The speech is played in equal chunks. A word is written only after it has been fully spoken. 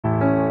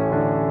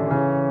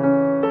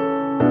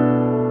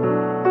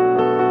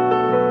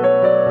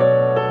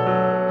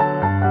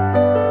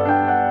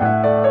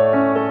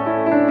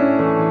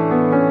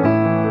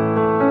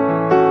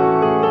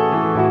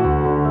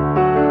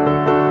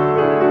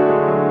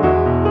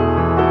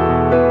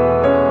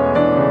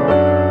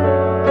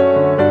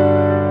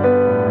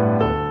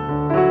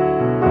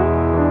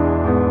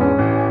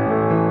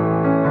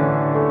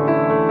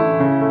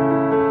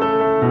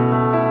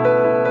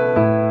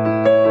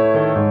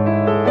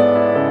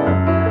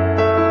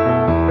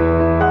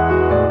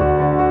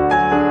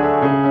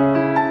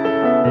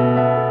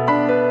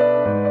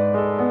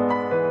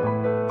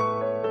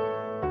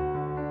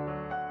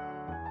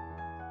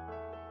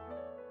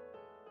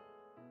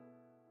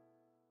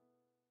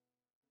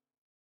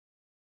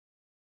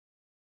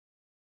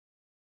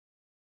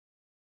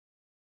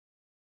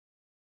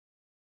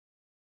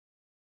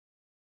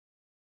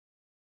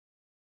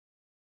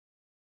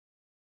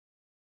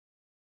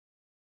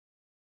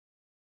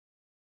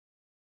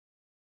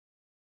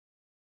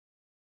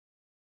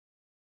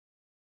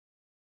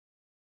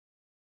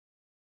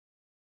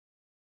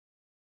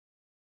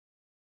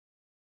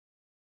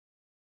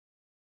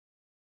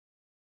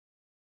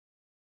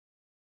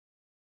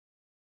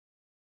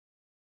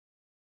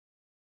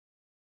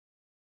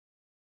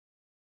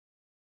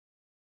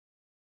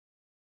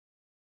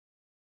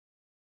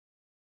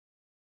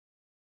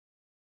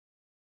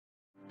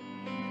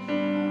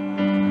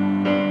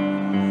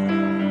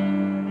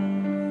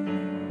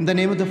In the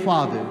name of the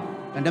Father,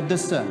 and of the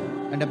Son,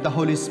 and of the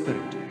Holy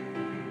Spirit.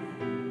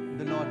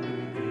 The Lord be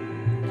with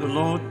you. The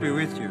Lord be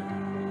with you.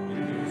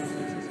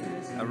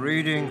 A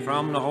reading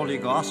from the Holy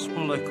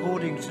Gospel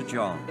according to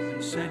John.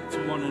 And said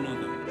to one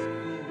another,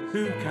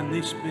 "Who can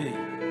this be?"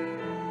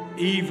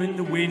 Even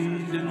the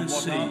wind and the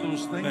sea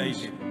obey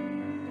him.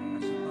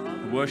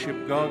 To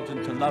worship God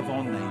and to love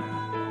our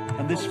neighbour.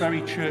 And this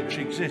very church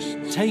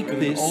exists. Take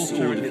with this, an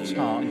altar all in of its you,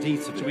 heart, and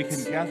eat of so we it.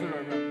 can gather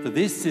around. For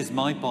this is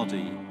my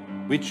body,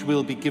 which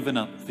will be given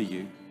up for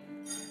you.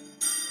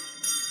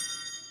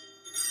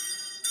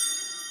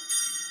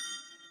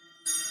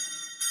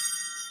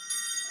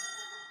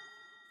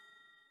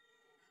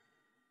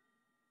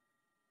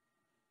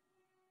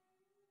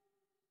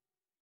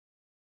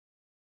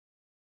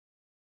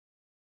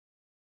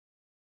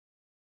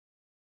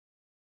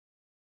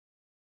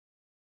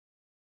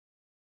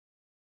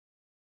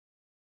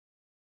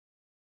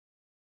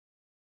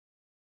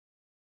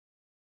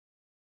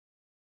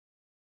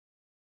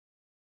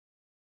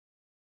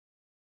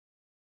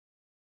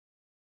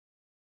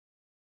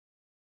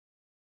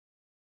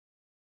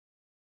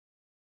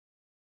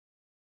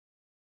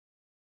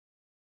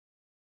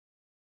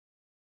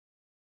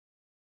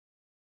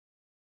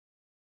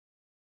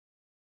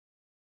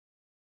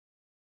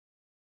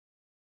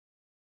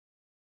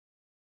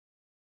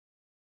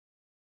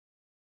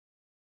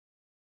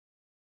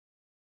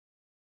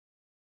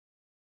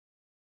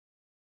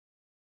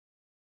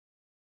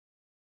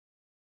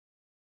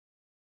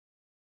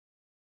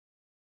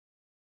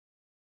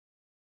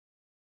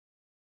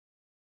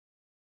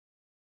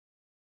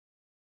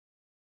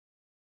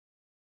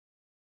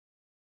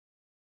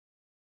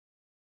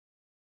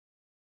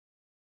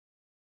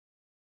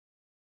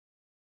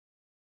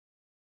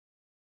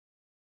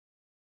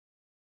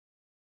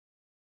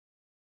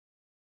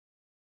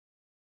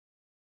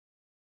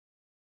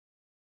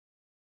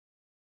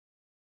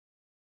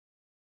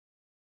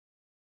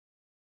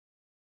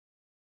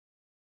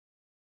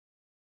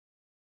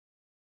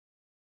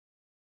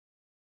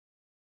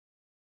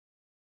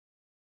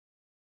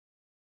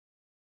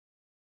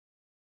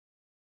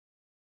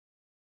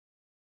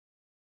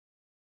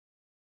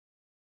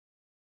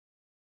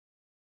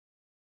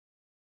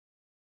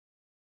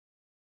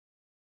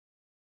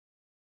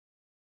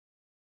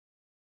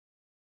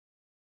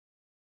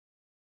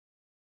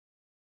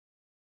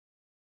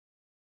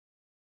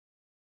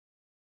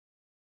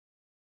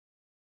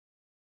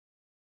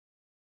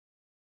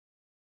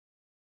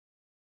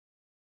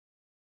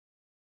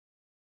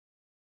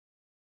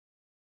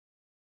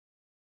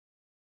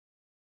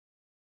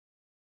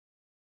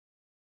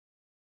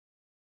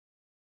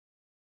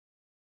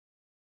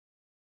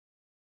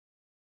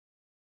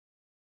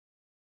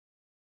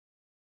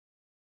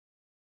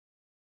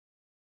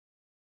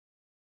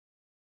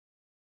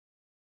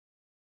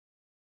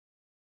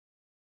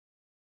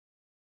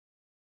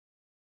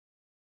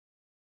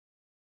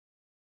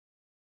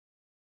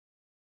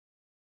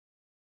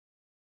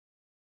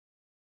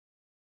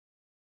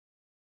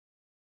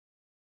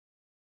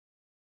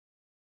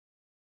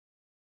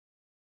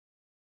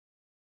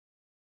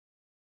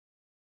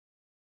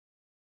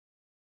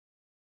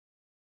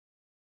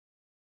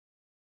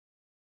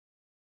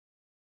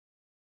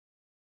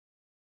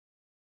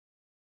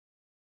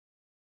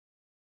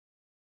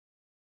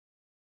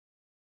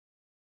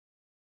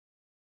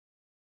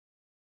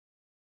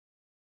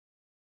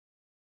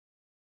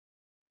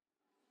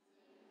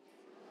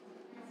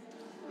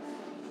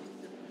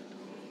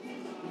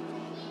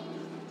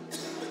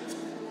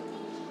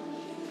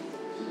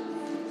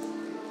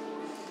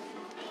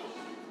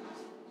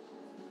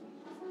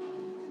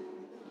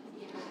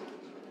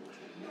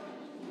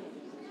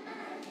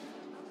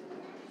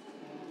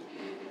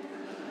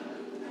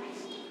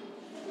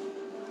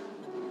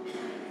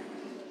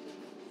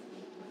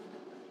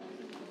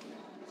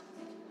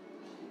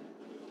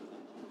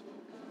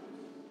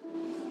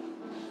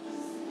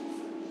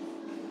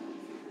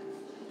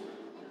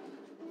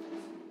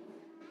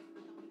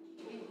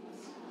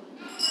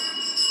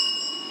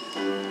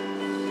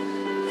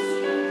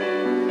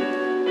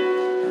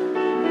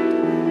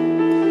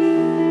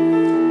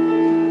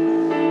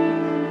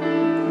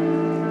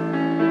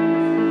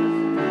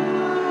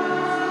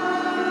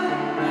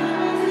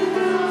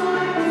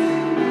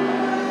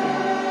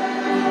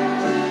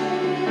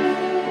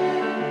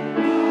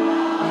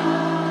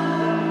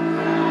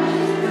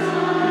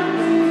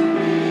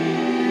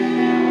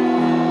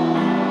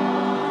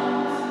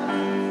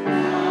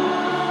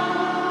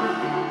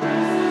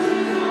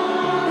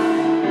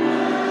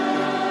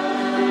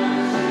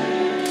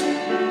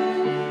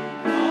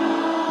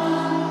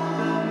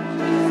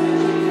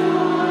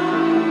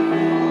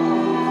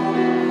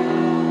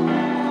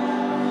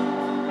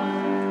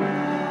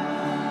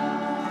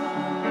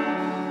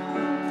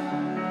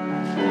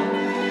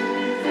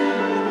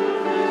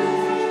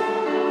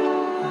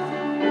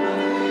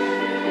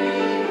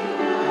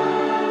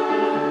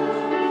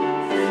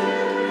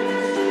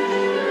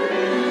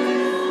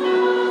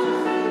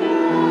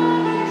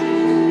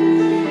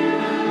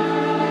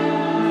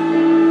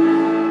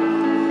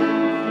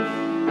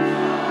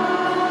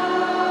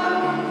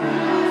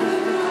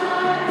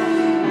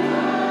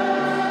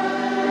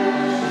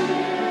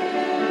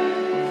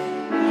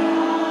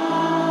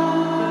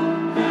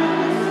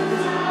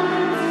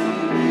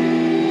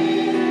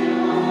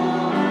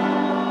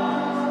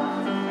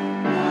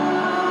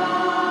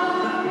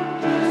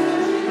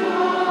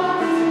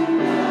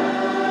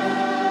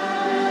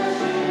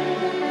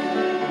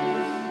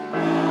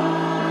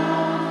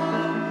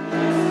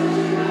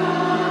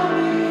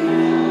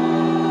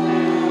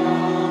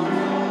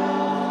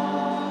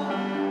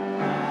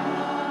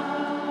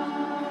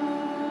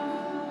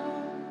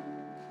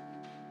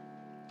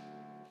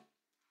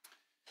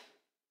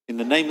 In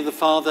the name of the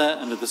Father,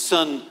 and of the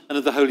Son, and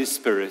of the Holy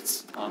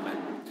Spirit.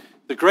 Amen.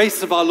 The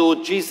grace of our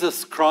Lord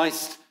Jesus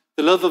Christ,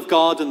 the love of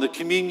God, and the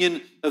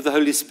communion of the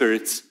Holy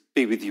Spirit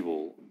be with you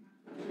all.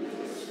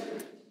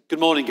 Good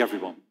morning,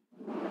 everyone.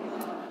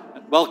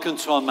 And welcome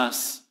to our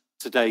Mass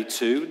today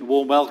too. And a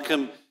warm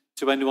welcome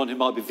to anyone who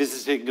might be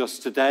visiting us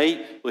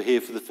today or here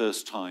for the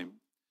first time.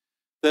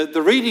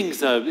 The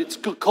readings are, it's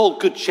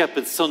called Good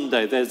Shepherd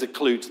Sunday. There's a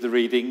clue to the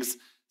readings.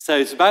 So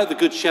it's about the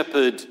Good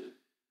Shepherd.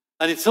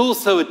 And it's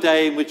also a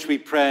day in which we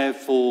pray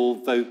for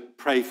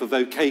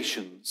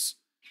vocations.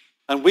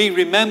 And we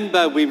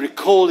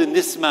recall in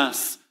this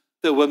Mass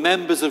that we're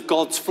members of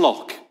God's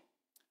flock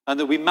and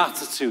that we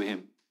matter to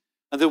him.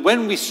 And that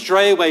when we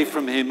stray away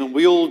from him, and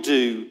we all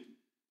do,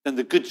 then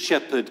the Good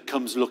Shepherd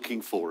comes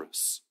looking for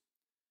us.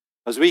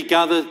 As we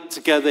gather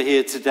together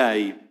here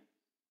today,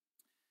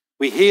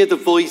 we hear the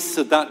voice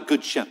of that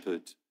Good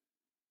Shepherd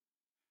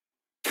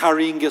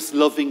carrying us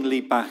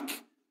lovingly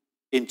back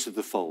into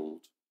the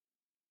fold.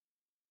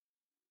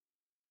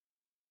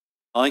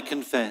 I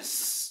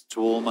confess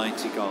to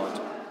Almighty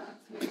God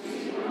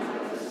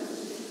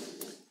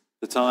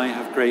that I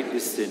have greatly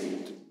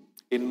sinned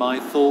in my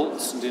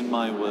thoughts and in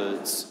my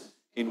words,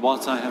 in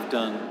what I have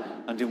done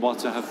and in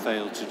what I have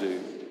failed to do,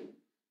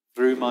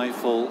 through my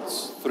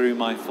faults, through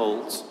my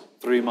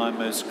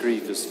most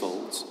grievous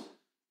faults.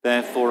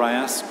 Therefore I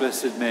ask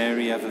Blessed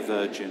Mary, ever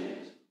Virgin,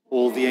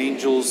 all the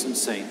angels and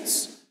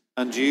saints,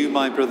 and you,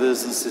 my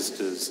brothers and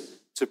sisters,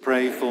 to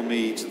pray for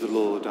me to the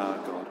Lord our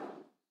God.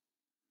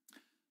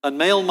 And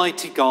may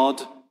Almighty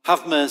God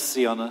have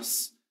mercy on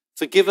us,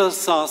 forgive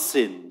us our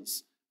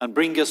sins, and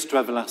bring us to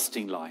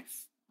everlasting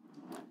life.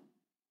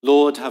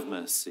 Lord, have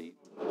mercy.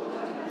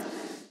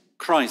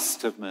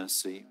 Christ, have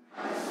mercy.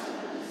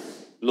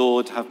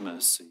 Lord, have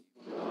mercy.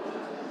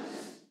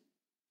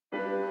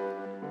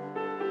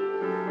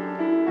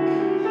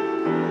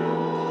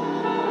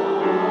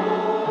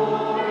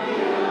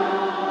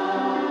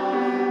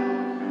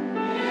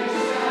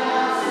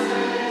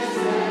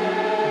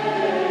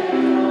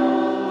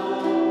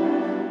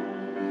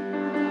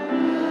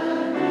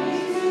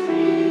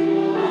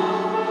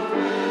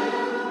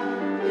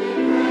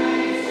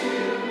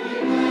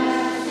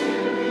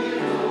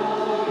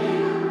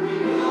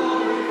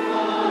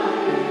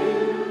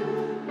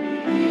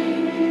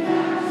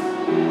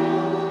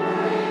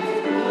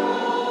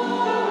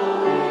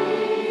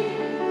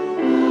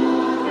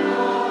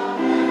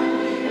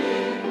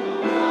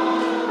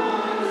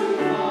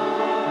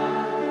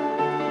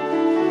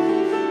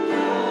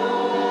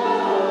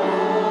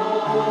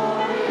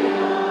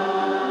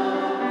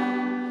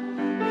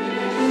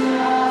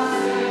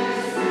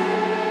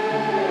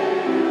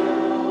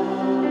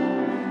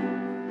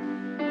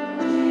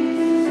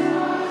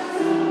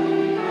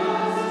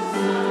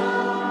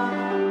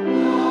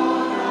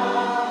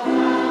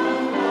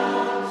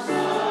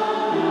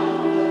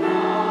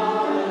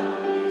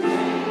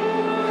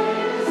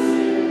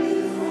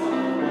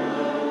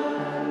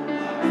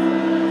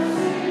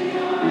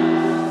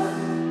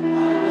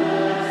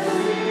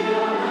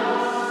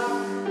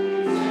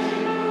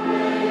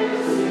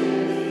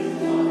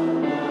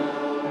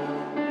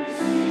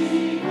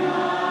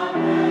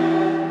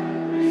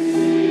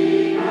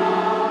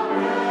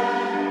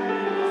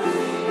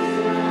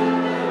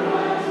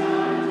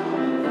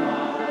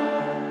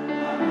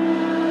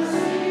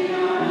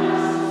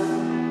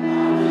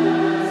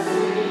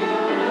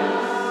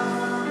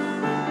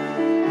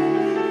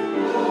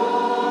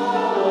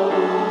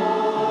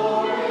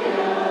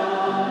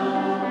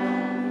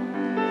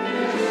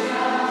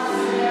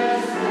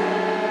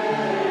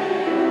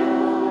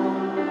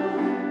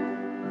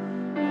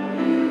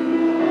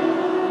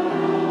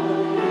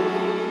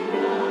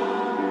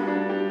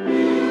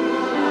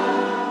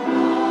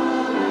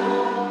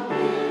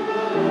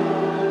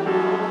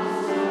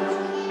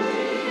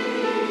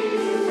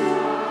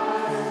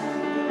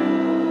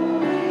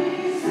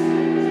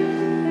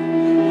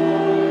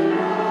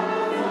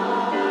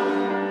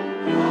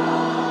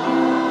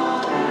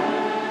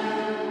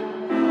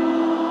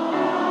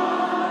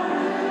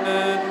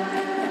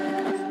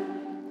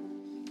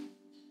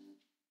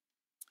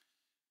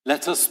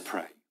 Let us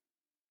pray.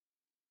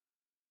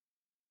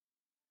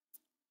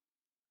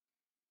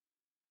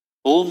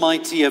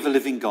 Almighty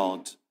ever-living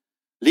God,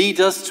 lead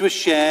us to a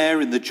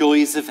share in the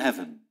joys of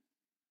heaven,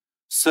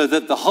 so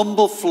that the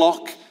humble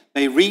flock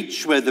may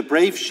reach where the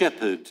brave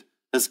shepherd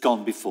has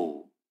gone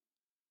before,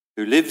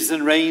 who lives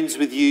and reigns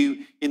with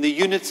you in the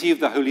unity of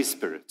the Holy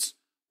Spirit,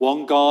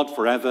 one God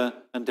forever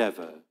and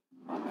ever.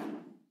 Amen.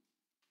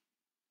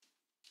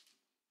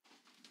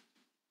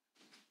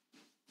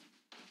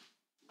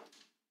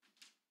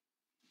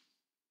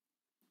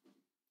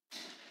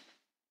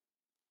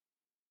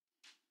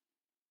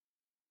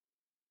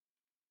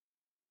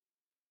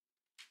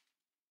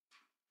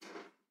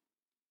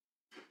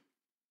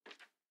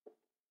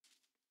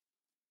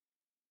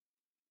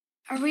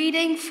 A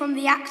reading from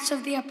the Acts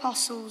of the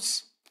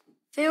Apostles.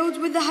 Filled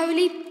with the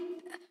Holy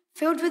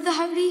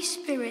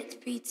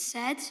Spirit, Peter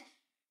said,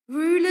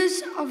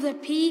 "Rulers of the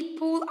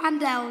people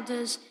and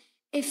elders,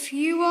 If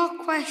you are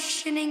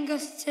questioning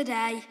us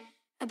today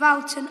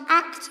about an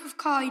act of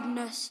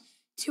kindness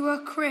to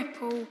a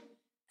cripple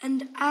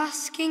and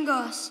asking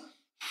us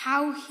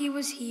how he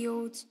was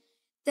healed,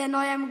 then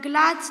I am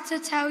glad to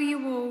tell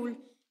you all,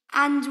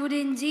 and would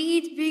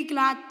indeed be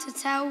glad to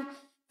tell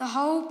the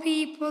whole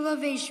people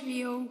of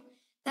Israel,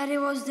 that it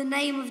was the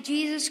name of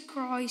Jesus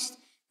Christ,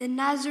 the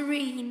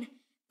Nazarene,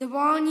 the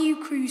one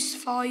you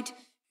crucified,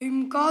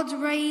 whom God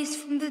raised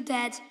from the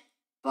dead,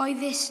 by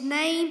this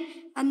name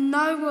and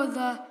no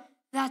other,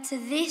 that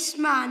this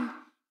man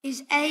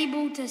is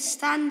able to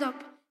stand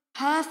up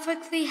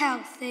perfectly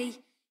healthy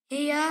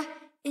here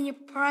in your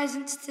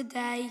presence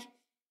today.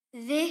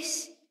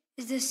 This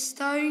is the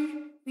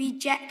stone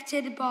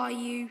rejected by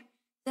you,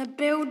 the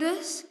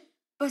builders,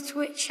 but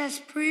which has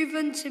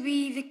proven to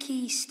be the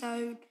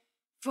keystone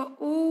for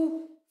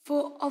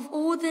of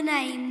all the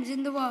names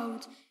in the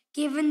world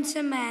given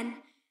to men.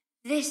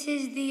 This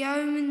is the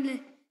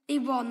only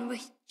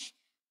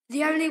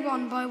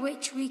one by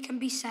which we can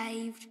be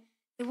saved.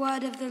 The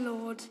word of the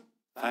Lord.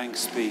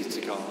 Thanks be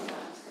to God.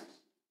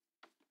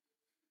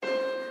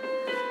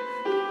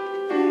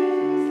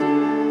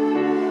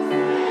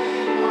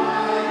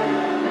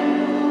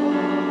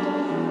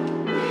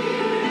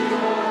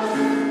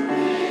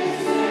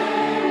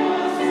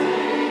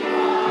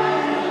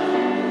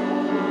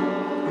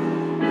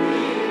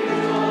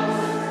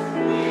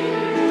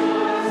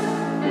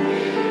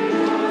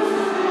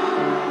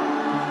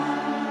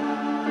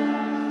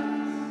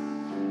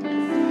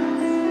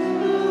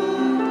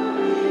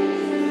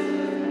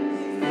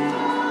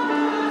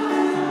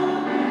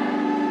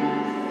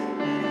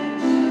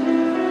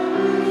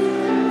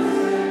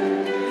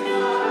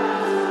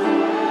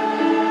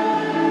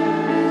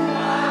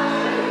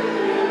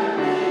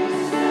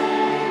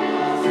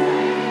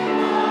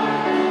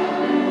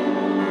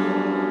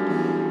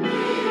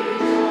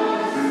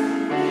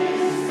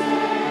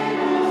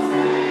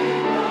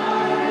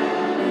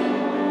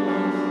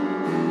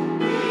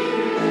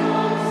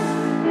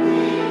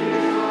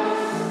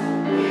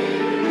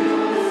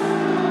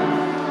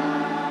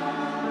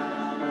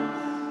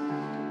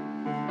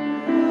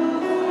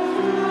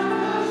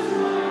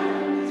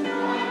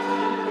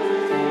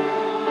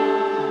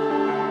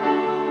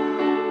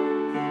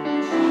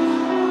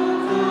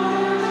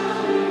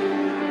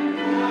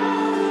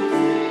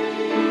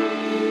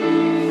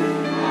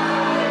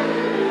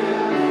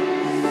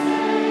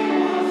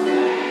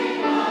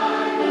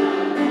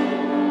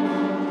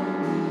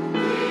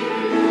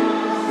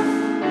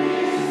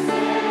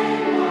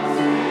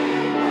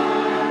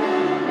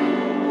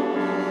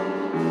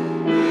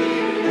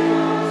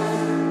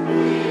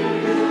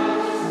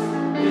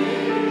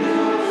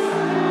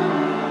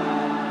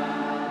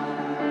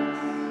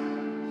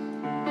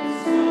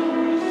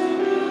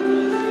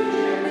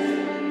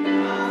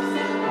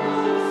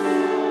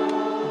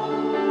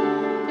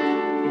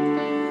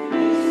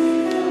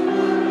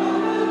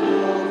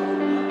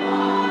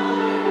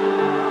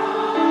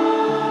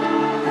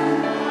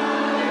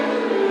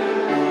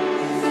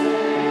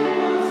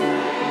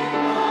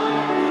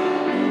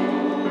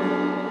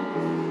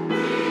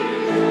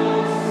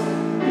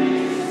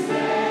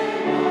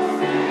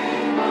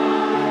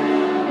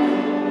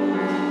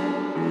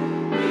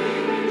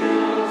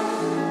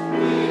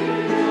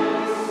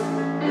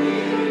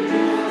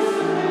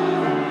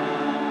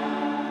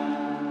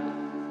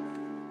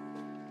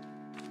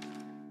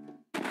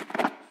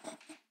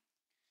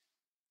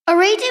 A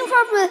reading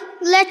from the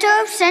letter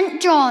of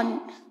St.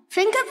 John.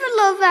 Think of the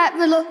love that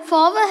the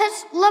Father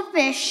has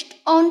lavished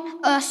on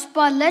us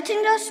by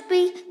letting us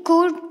be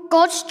called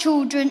God's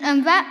children,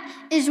 and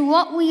that is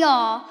what we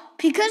are.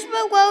 Because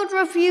the world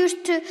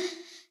refused to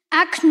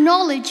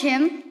acknowledge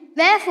him,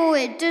 therefore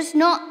it does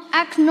not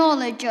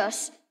acknowledge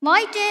us.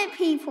 My dear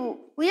people,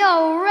 we are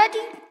already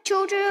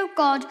children of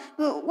God,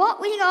 but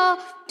what we are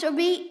to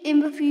be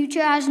in the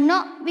future has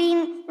not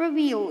been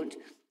revealed.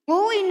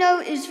 All we know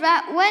is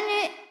that when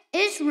it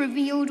is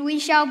revealed, we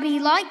shall be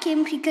like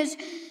him because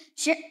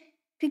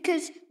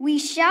we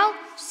shall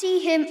see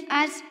him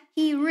as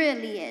he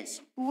really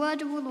is. The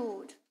word of the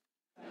Lord.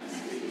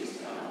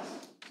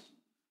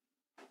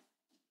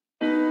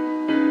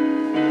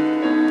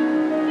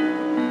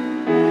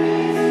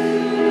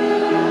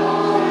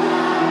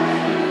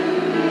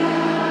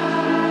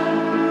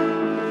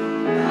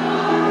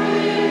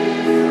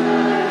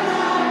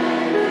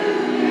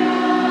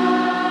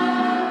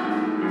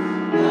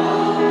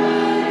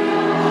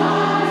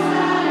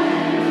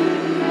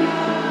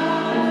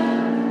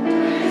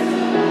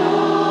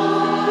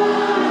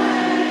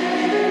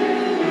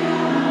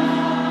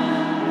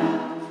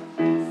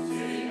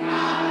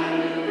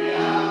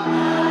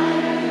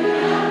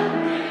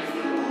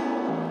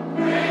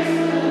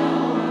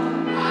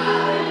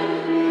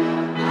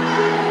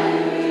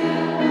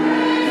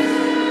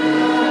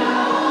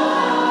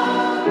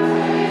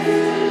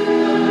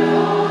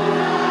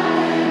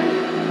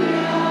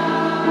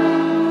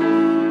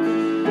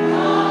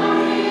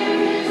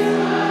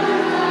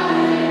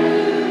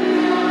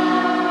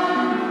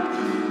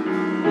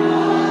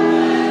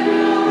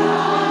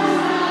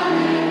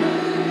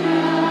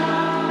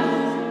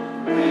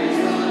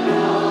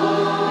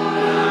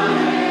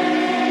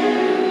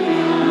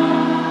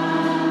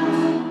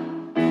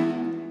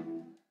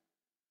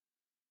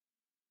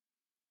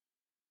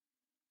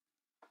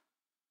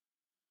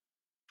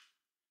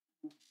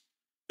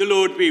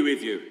 Lord be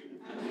with you.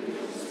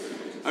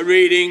 A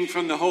reading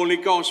from the Holy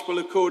Gospel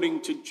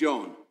according to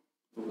John.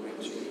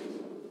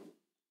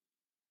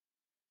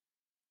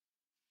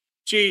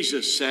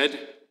 Jesus said,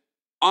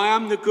 I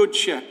am the good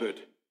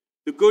shepherd.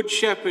 The good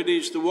shepherd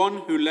is the one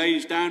who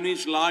lays down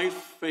his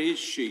life for his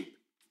sheep.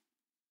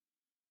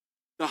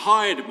 The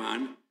hired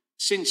man,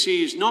 since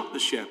he is not the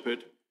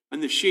shepherd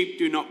and the sheep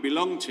do not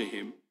belong to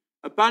him,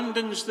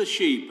 abandons the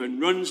sheep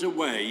and runs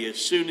away as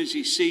soon as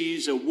he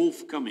sees a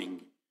wolf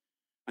coming.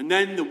 And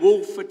then the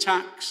wolf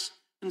attacks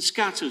and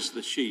scatters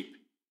the sheep.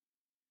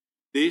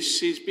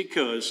 This is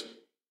because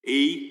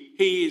he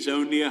is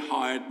only a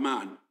hired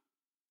man,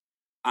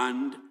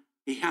 and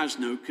he has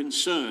no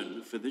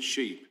concern for the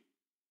sheep.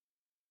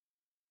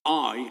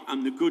 I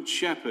am the good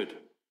shepherd.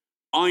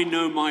 I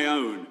know my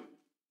own,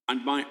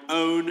 and my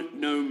own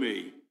know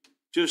me,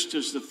 just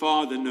as the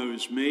Father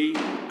knows me,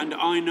 and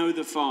I know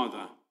the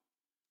Father.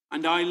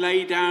 And I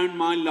lay down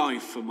my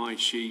life for my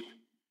sheep,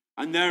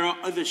 and there are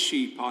other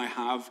sheep I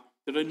have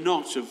that are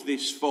not of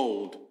this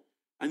fold,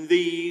 and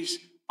these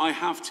I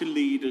have to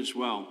lead as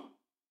well.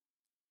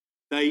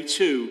 They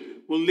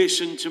too will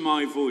listen to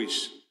my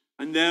voice,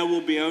 and there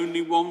will be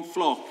only one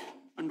flock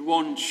and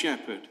one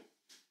shepherd.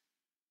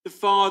 The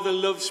Father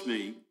loves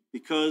me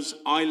because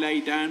I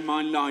lay down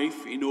my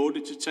life in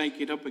order to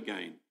take it up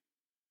again.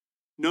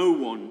 No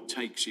one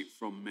takes it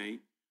from me.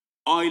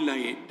 I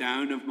lay it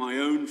down of my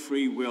own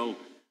free will,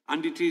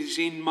 and it is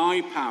in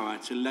my power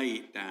to lay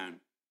it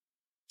down.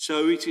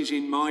 So it is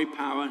in my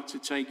power to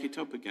take it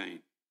up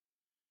again.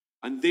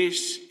 And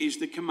this is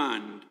the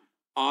command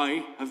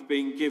I have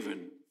been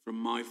given from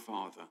my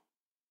Father.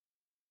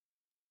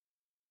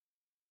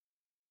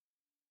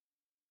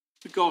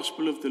 The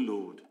Gospel of the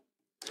Lord.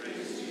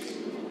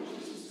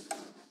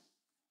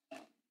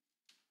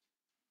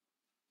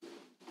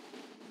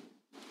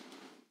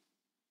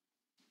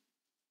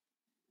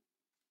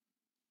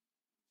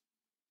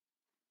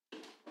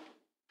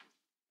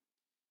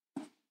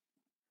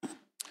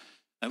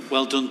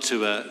 Well done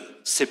to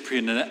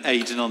Cyprian and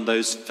Aidan on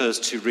those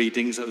first two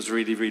readings. That was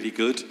really, really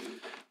good.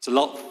 It's a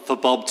lot for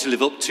Bob to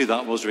live up to,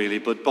 that was really,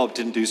 but Bob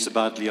didn't do so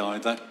badly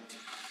either.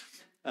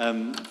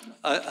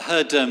 I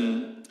heard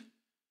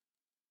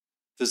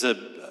there's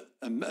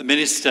a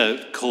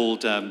minister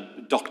called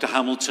Dr.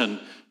 Hamilton,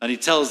 and he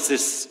tells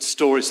this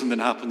story, something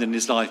happened in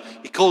his life.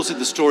 He calls it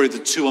the story of the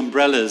two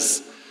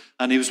umbrellas.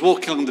 And he was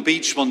walking along the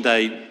beach one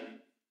day, and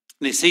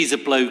he sees a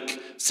bloke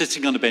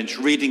sitting on a bench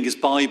reading his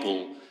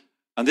Bible.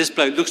 And this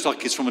bloke looks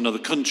like he's from another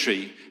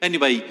country.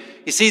 Anyway,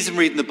 he sees him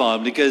reading the Bible,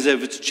 and he goes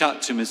over to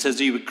chat to him and says,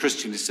 are you a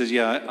Christian? He says,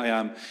 yeah, I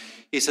am.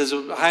 He says,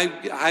 well,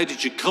 how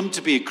did you come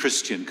to be a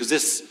Christian? Because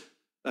this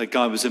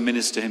guy was a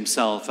minister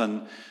himself.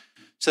 And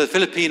so the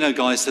Filipino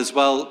guy says,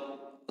 well,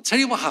 I'll tell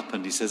you what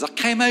happened. He says, I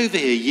came over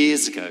here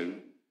years ago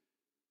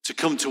to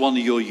come to one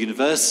of your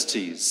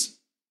universities.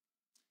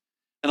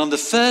 And on the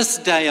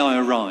first day I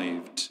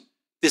arrived,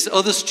 this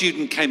other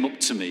student came up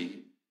to me,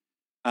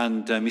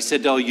 and he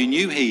said, oh, you're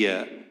new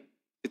here.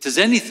 If there's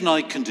anything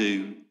I can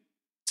do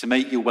to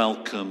make you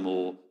welcome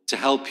or to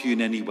help you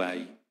in any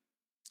way,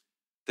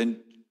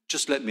 then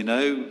just let me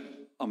know.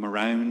 I'm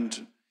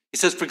around. He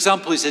says, for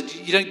example, he said,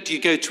 do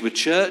you go to a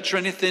church or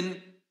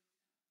anything?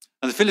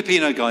 And the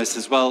Filipino guy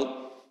says,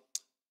 well,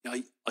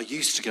 I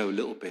used to go a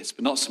little bit,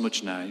 but not so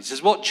much now. He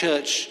says, what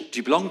church do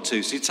you belong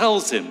to? So he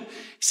tells him,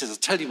 he says, I'll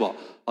tell you what,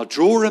 I'll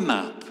draw a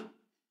map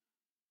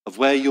of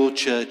where your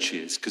church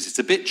is, because it's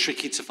a bit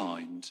tricky to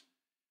find.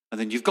 And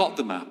then you've got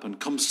the map, and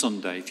come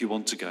Sunday, if you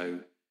want to go,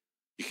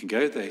 you can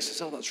go there. He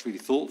says, oh, that's really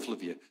thoughtful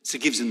of you. So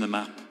he gives him the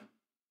map.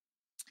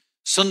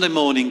 Sunday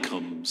morning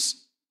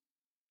comes.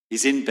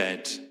 He's in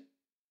bed,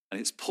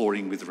 and it's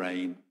pouring with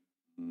rain.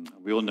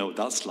 We all know what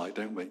that's like,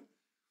 don't we?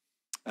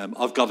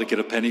 I've got to get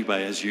up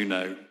anyway, as you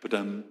know, but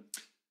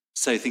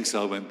so he thinks,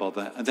 I won't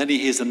bother. And then he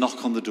hears a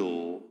knock on the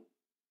door,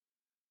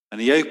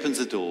 and he opens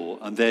the door,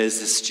 and there's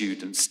a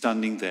student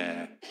standing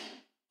there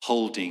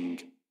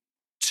holding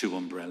two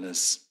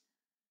umbrellas.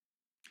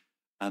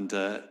 And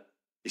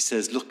he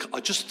says, look, I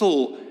just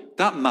thought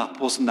that map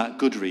wasn't that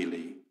good,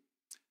 really.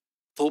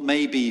 Thought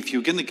maybe if you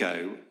were going to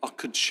go, I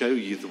could show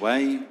you the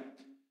way.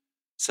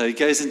 So he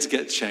goes in to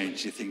get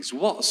changed. He thinks,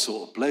 what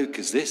sort of bloke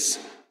is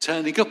this?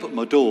 Turning up at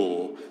my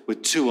door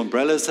with two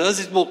umbrellas. So as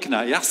he's walking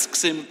out, he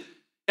asks him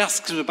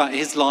about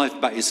his life,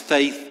 about his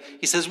faith.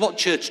 He says, what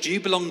church do you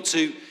belong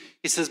to?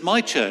 He says,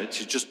 my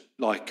church is just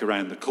like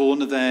around the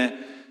corner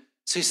there.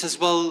 So he says,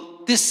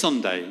 well, this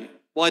Sunday,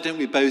 why don't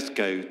we both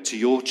go to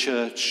your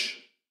church?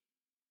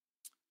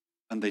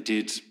 And they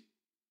did.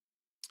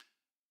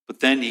 But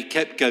then he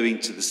kept going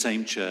to the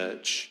same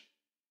church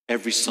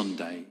every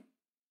Sunday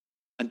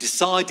and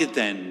decided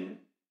then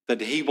that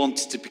he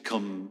wanted to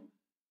become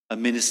a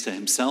minister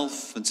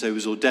himself. And so he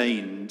was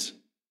ordained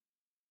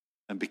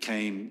and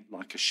became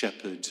like a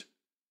shepherd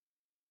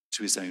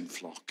to his own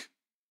flock.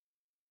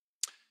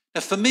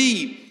 Now, for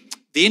me,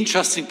 the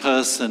interesting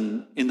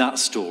person in that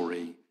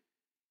story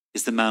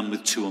is the man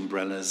with two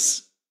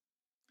umbrellas,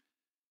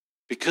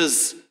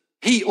 because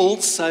he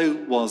also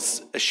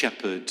was a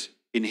shepherd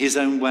in his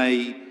own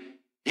way.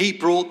 He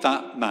brought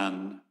that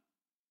man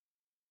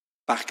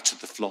back to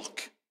the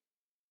flock.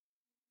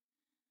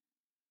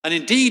 And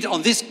indeed,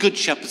 on this Good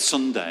Shepherd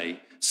Sunday,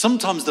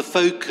 sometimes the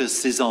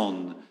focus is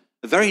on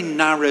a very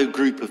narrow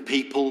group of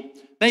people,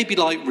 maybe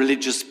like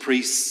religious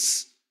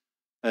priests,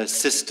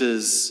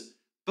 sisters,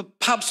 but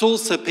perhaps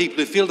also people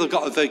who feel they've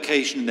got a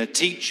vocation in their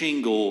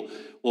teaching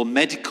or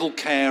medical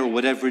care or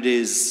whatever it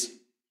is.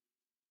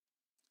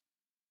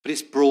 But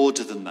it's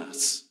broader than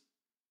that.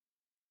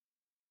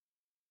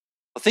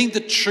 I think the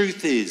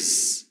truth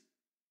is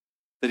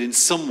that in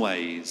some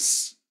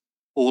ways,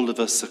 all of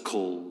us are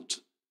called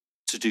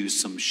to do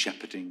some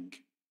shepherding.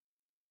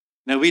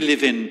 Now, we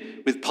live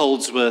with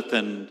Polesworth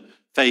and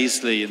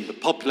Fazeley, and the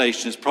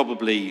population is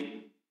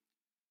probably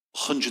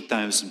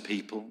 100,000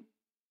 people.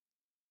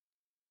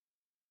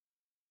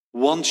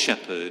 One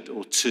shepherd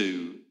or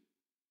two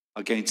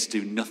are going to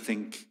do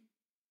nothing.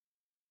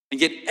 And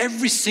yet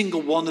every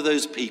single one of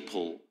those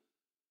people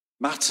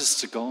matters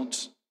to God.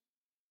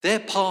 They're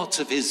part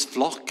of his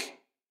flock.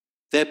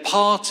 They're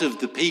part of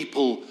the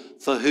people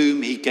for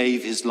whom he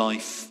gave his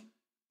life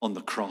on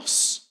the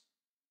cross.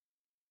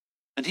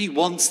 And he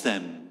wants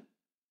them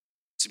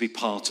to be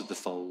part of the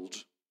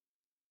fold.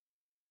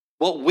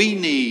 What we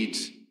need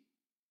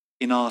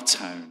in our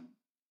town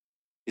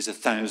is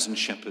 1,000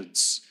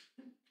 shepherds.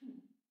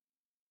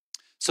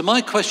 So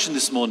my question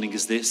this morning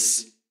is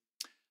this: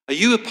 are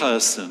you a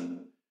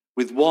person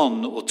with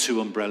one or two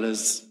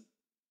umbrellas?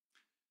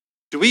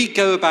 Do we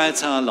go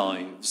about our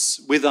lives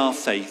with our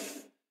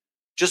faith,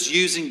 just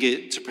using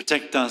it to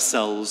protect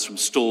ourselves from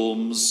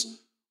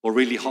storms or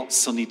really hot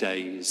sunny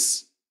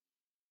days?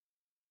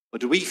 Or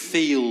do we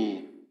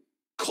feel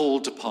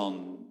called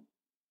upon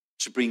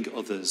to bring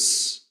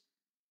others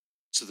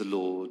to the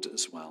Lord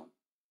as well?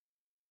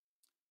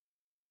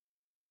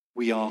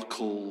 We are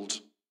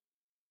called.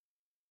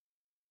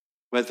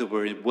 Whether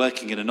we're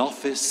working in an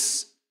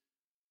office,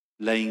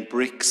 laying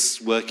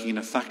bricks, working in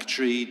a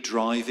factory,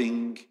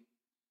 driving,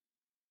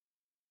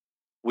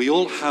 we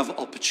all have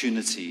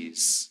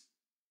opportunities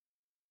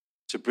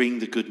to bring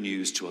the good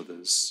news to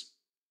others,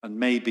 and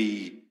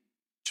maybe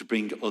to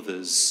bring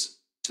others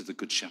to the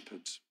Good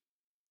Shepherd.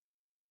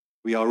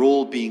 We are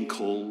all being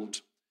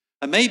called.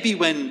 And maybe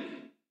when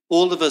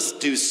all of us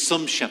do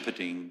some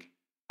shepherding,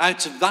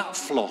 out of that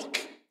flock,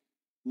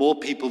 more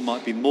people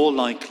might be more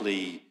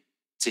likely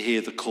to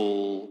hear the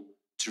call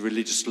to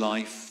religious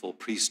life or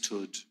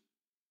priesthood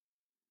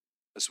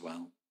as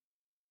well.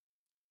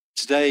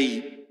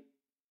 Today,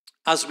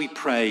 as we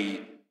pray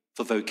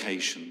for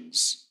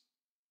vocations,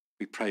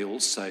 we pray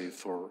also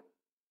for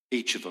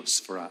each of us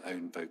for our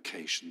own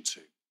vocation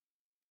too.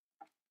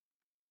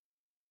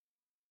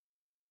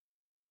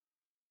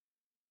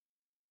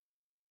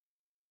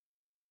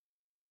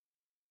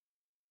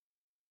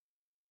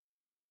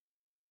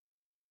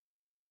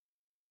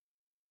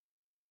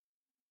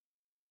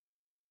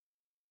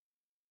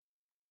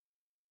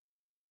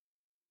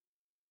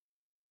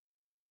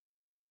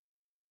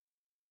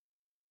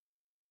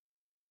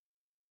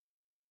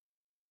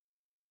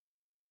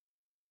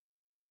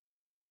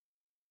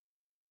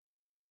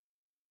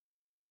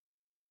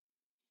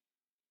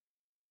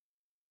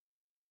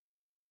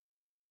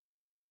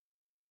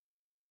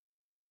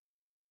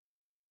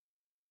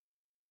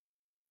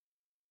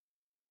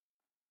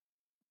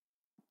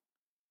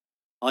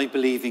 I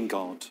believe in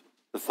God,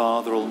 the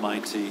Father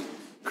Almighty,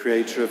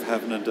 creator of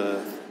heaven and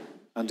earth,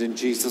 and in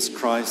Jesus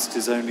Christ,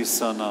 his only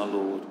Son, our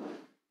Lord,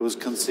 who was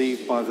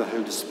conceived by the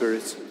Holy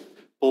Spirit,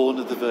 born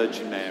of the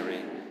Virgin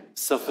Mary,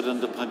 suffered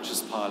under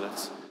Pontius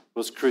Pilate,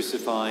 was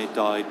crucified,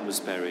 died, and was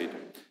buried.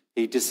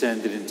 He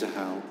descended into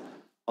hell.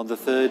 On the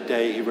third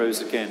day he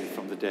rose again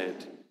from the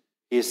dead.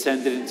 He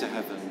ascended into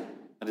heaven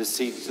and is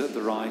seated at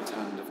the right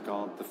hand of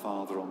God, the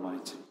Father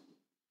Almighty.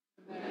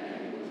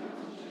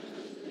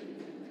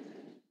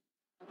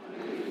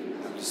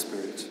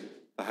 Spirit,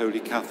 the Holy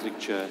Catholic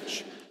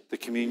Church, the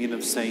communion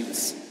of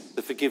saints,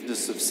 the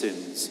forgiveness of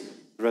sins,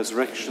 the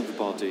resurrection of the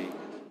body,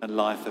 and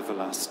life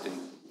everlasting.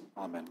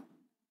 Amen.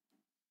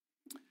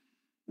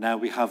 Now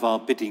we have our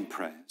bidding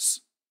prayers.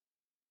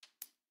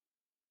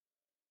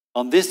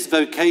 On this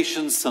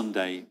Vocation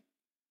Sunday,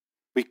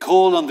 we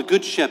call on the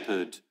Good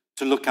Shepherd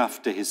to look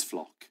after his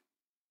flock.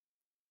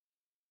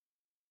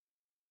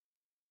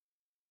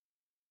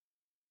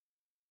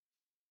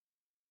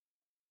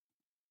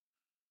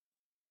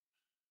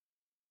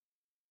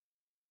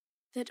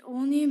 That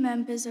all new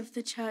members of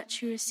the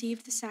Church who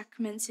receive the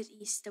sacraments at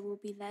Easter will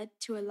be led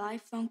to a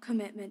lifelong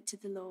commitment to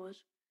the Lord.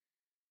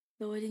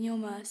 Lord, in your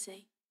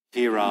mercy.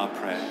 Hear our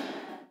prayer.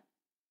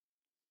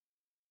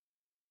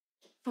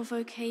 For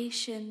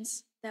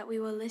vocations, that we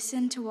will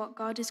listen to what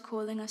God is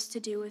calling us to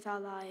do with our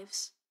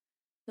lives.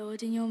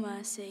 Lord, in your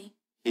mercy.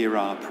 Hear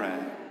our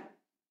prayer.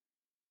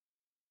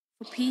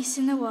 For peace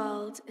in the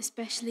world,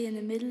 especially in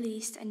the Middle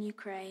East and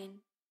Ukraine.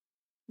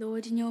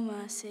 Lord, in your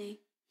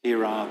mercy.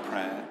 Hear our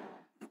prayer.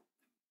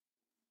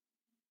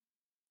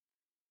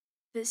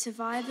 That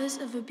survivors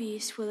of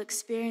abuse will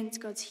experience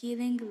God's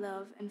healing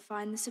love and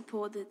find the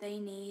support that they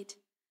need.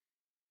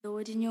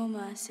 Lord, in your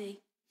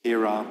mercy.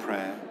 Hear our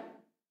prayer.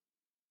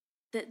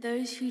 that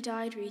those who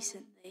died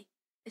recently,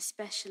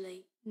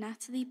 especially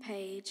Natalie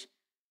Page,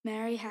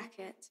 Mary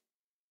Hackett,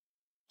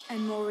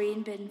 and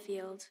Maureen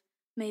Binfield,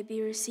 may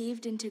be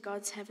received into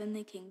God's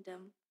heavenly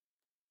kingdom.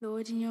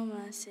 Lord, in your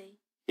mercy,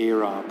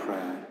 hear our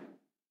prayer.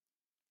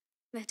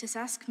 let us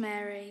ask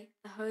Mary,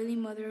 the Holy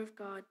Mother of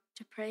God,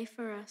 to pray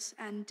for us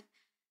and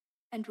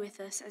with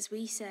us as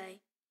we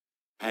say,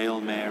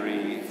 Hail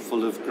Mary,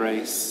 full of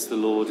grace, the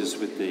Lord is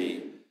with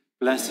thee.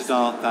 Blessed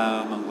art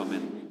thou among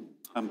women,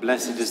 and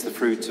blessed is the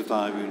fruit of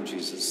thy womb,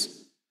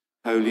 Jesus.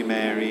 Holy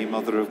Mary,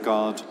 Mother of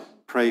God,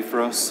 pray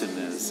for us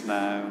sinners,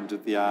 now and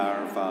at the hour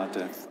of our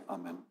death.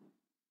 Amen.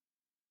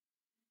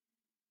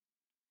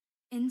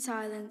 in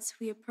silence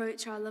we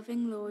approach our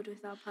loving Lord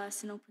with our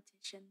personal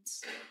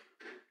petitions.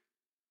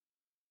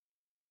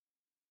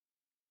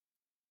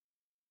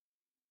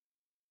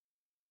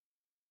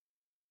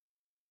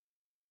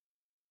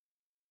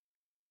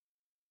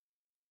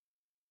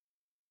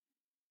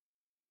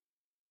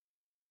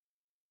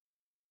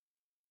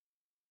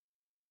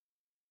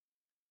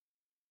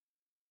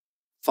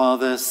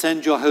 Father,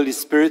 send your Holy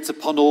Spirit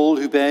upon all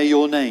who bear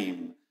your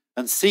name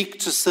and seek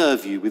to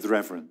serve you with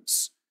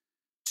reverence.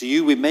 To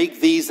you we make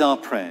these our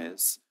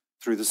prayers,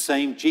 through the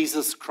same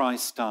Jesus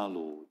Christ our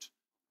Lord.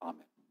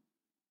 Amen.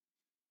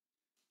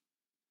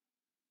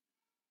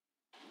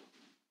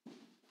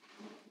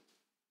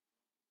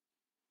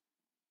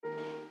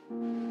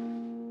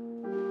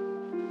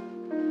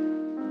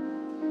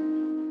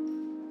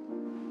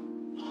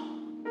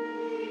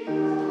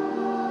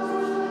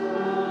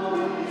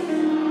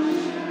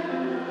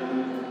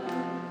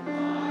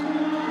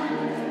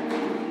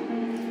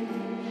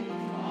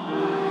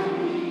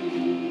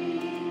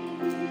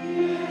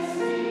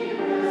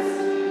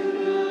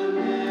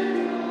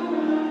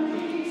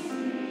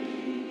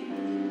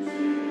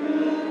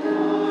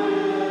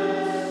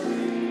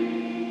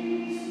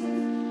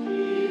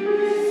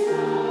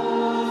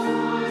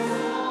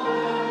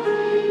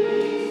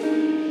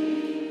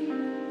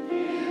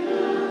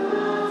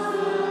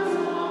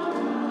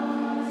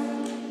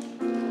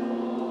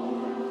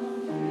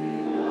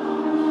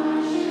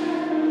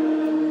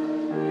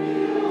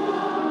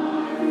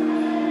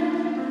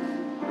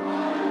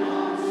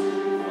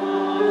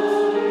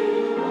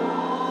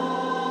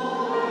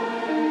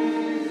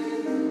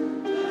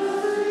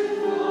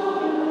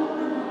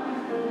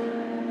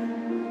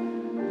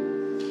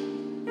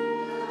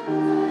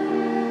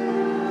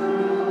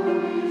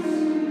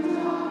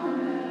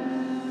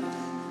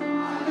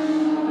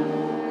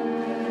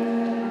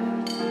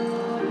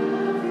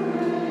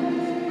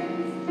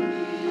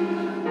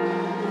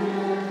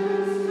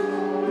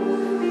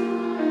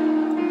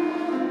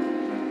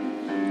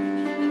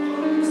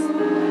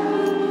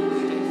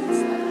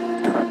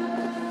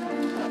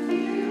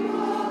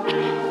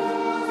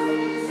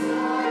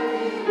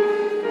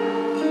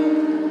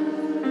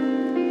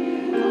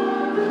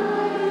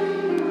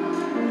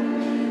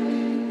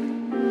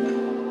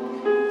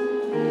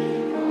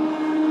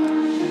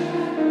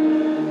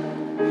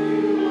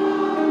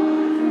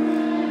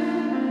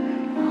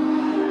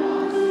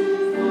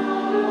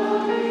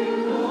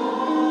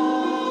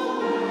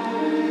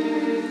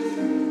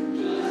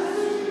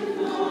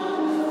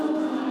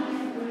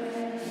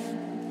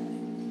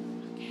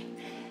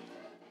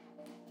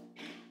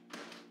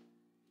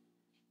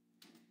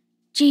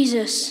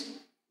 Jesus,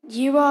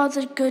 you are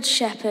the good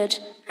shepherd,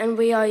 and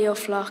we are your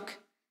flock.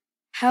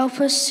 Help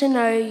us to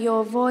know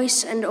your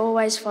voice and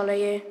always follow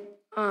you.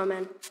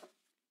 Amen.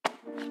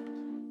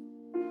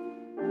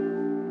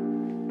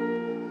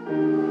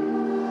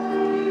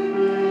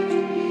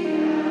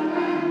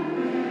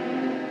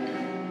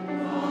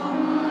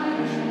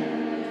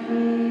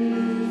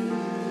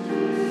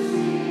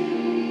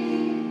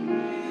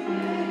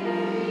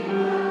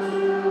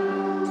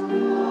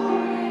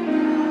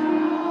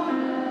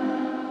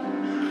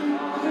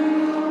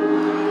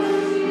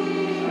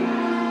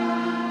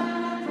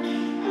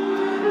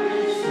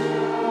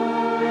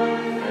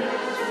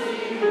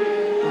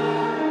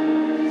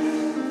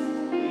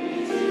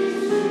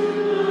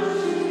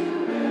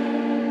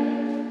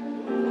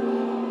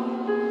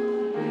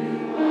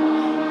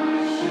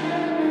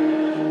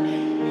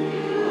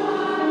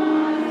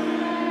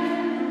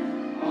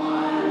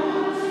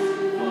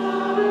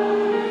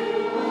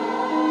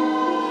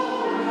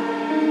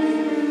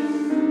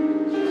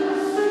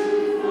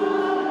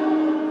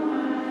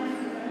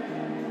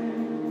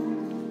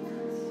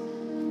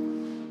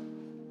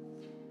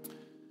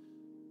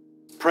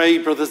 Pray,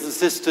 brothers and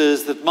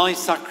sisters, that my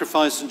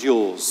sacrifice and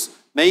yours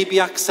may be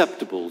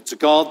acceptable to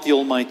God the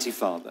Almighty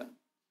Father.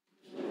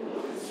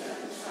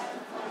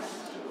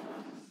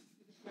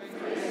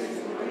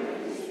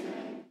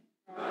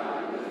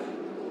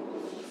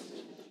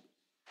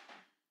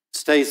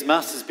 Today's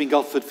Mass has been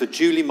offered for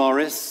Julie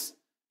Morris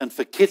and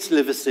for Kit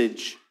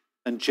Liversidge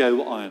and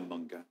Joe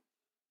Ironmonger.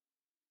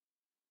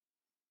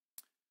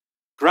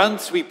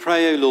 Grant, we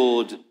pray, O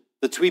Lord,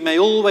 that we may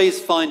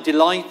always find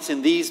delight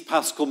in these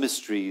paschal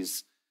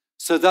mysteries,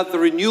 so that the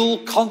renewal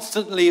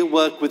constantly at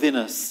work within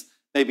us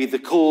may be the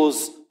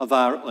cause of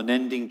our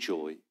unending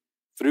joy.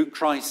 Through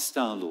Christ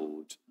our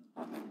Lord.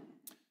 Amen.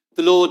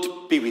 The Lord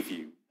be with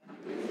you.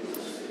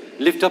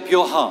 Lift up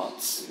your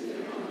hearts.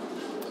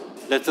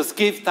 Let us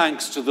give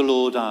thanks to the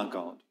Lord our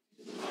God.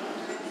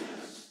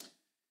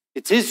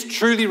 It is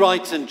truly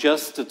right and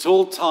just at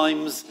all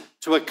times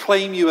to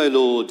acclaim you, O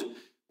Lord,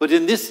 but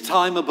in this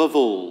time above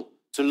all,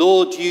 to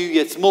laud you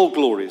yet more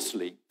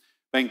gloriously,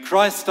 when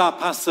Christ our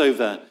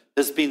Passover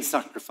has been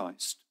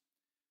sacrificed.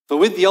 For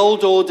with the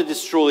old order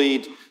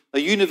destroyed, a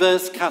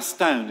universe cast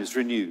down is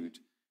renewed,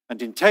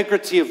 and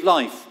integrity of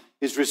life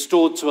is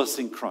restored to us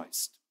in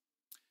Christ.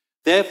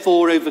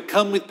 Therefore,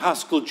 overcome with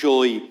paschal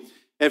joy,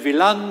 every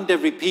land,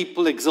 every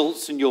people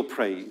exults in your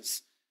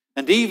praise,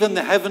 and even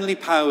the heavenly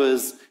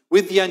powers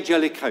with the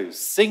angelic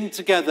hosts sing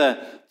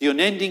together the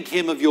unending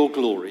hymn of your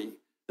glory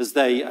as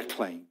they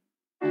acclaim.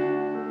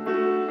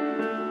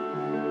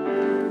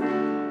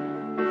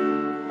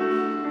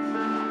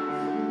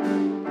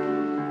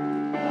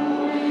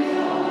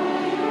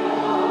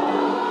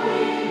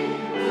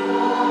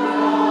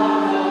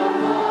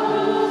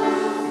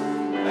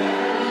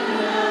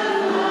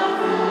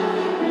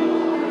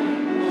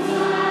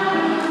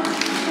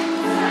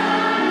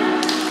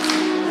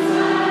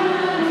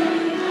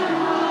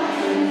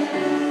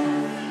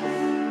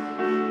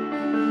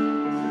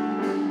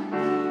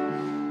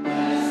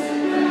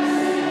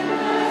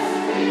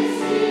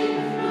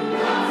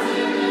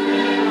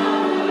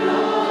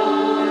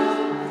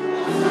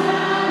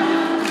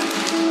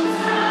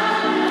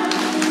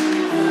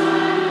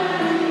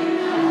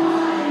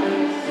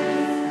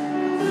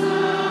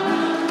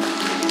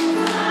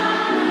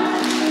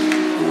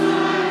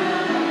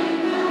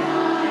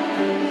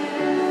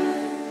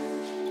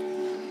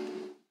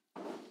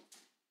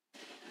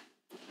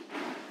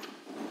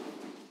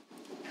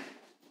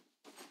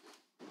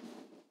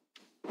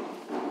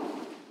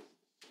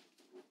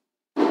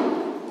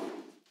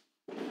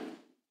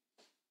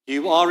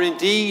 You are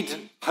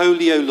indeed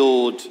holy, O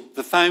Lord,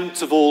 the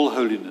fount of all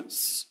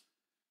holiness.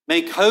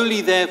 Make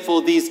holy,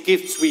 therefore, these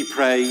gifts, we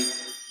pray,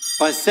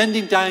 by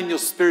sending down your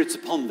Spirit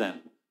upon them,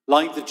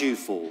 like the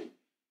dewfall,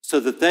 so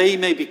that they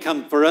may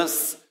become for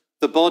us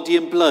the body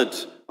and blood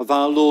of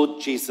our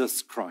Lord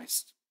Jesus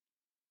Christ.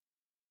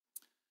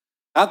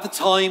 At the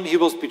time he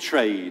was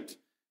betrayed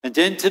and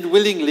entered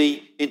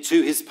willingly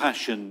into his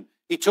passion,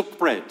 he took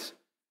bread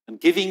and,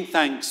 giving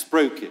thanks,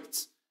 broke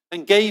it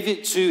and gave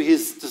it to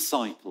his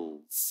disciples,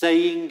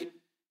 saying,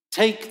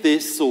 "Take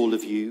this, all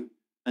of you,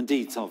 and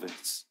eat of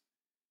it.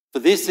 For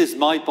this is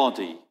my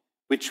body,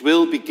 which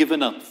will be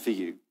given up for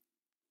you."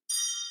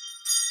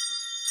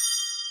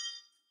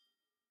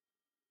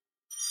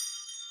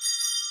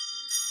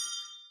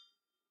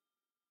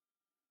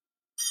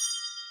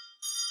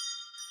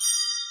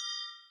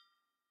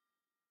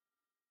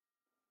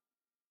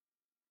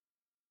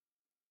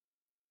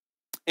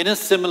 In a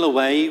similar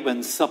way,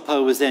 when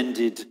supper was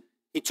ended,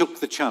 he took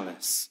the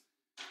chalice,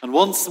 and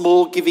once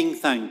more giving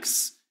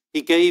thanks,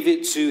 he gave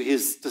it to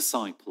his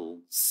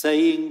disciples,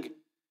 saying,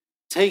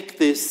 "Take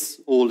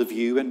this, all of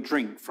you, and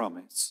drink from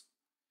it.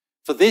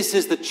 For this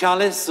is the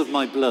chalice of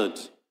my blood,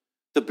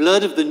 the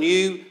blood of the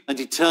new and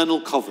eternal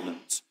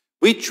covenant,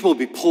 which will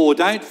be poured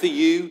out for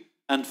you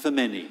and for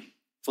many,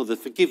 for the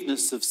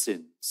forgiveness of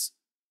sins.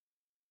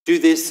 Do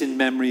this in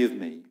memory of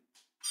me."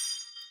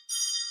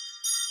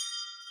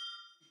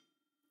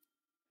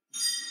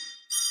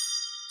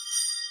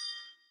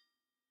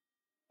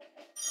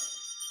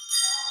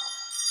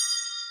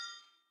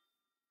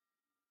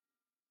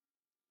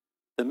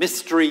 The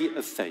mystery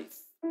of faith.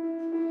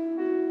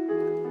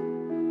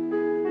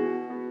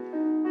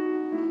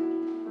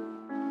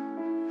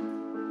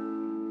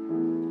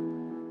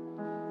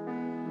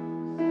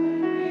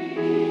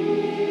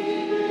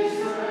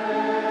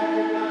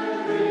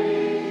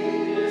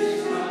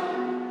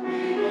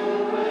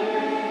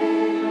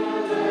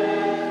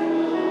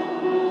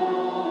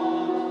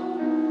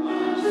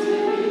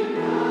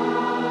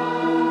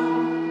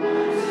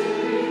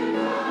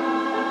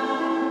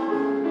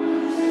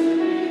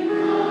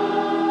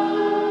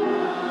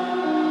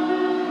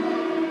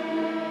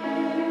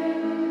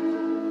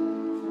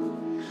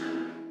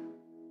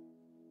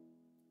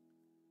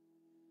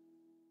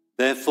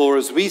 Therefore,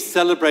 as we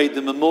celebrate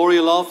the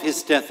memorial of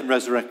his death and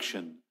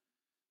resurrection,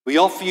 we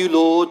offer you,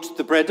 Lord,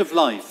 the bread of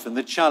life and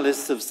the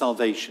chalice of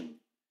salvation,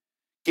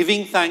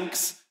 giving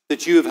thanks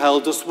that you have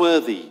held us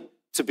worthy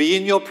to be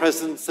in your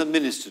presence and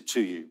minister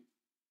to you.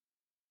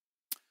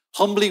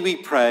 Humbly we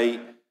pray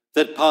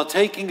that,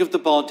 partaking of the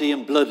body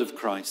and blood of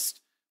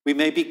Christ, we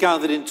may be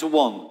gathered into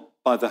one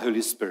by the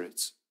Holy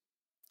Spirit.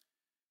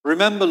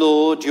 Remember,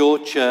 Lord, your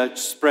church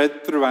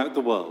spread throughout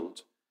the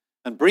world,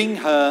 and bring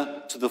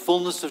her to the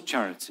fullness of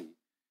charity,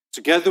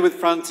 together with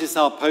Francis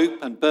our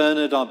Pope and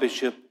Bernard our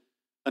Bishop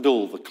and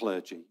all the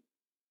clergy.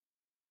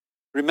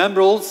 Remember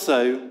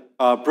also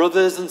our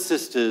brothers and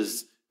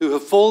sisters who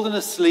have fallen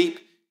asleep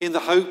in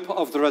the hope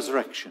of the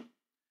resurrection,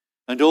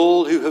 and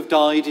all who have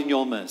died in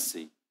your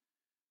mercy.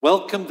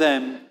 Welcome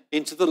them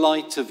into the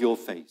light of your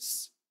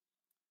face.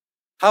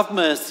 Have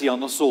mercy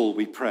on us all,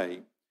 we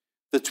pray,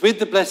 that with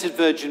the Blessed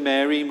Virgin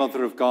Mary,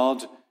 Mother of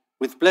God,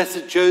 with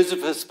blessed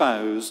Joseph her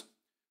spouse,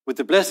 with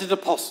the blessed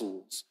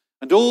apostles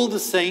and all the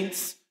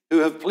saints who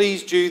have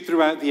pleased you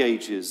throughout the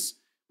ages,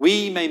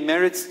 we may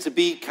merit to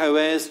be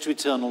co-heirs to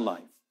eternal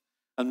life,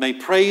 and may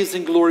praise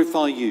and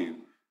glorify you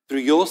through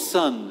your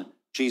Son,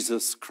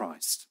 Jesus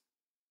Christ.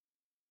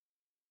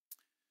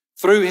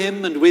 Through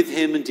him and with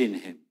him and in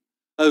him,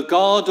 O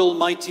God,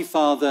 Almighty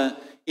Father,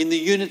 in the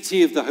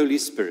unity of the Holy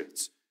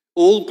Spirit,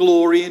 all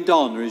glory and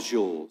honour is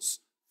yours,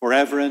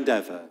 forever and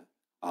ever.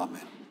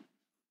 Amen.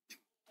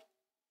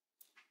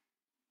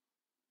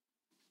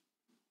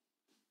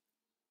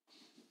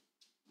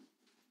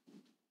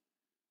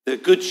 The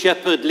Good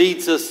Shepherd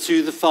leads us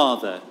to the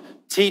Father,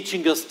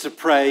 teaching us to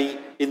pray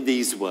in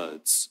these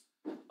words.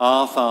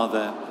 Our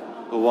Father,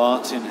 who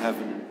art in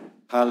heaven,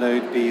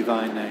 hallowed be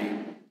thy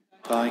name.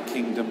 Thy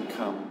kingdom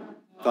come,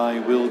 thy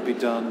will be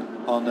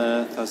done on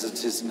earth as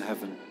it is in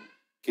heaven.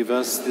 Give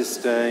us this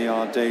day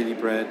our daily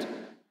bread,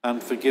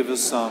 and forgive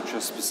us our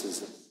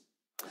trespasses.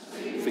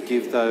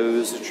 Forgive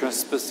those who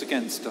trespass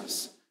against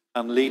us,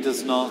 and lead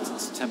us not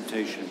into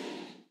temptation,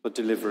 but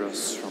deliver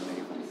us from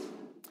evil.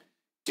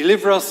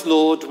 Deliver us,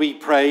 Lord, we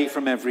pray,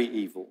 from every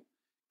evil.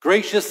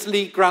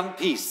 Graciously grant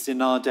peace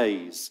in our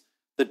days,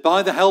 that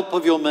by the help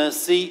of your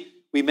mercy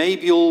we may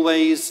be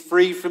always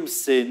free from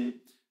sin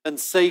and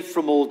safe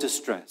from all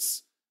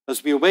distress,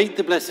 as we await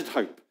the blessed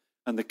hope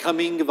and the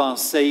coming of our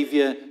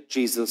Saviour,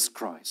 Jesus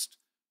Christ.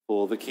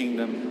 For the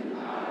kingdom.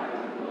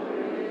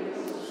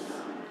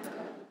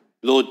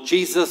 Lord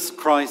Jesus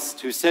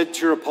Christ, who said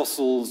to your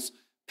apostles,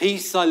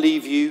 "Peace I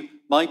leave you,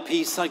 my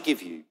peace I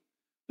give you,"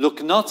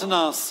 look not on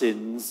our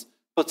sins,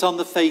 but on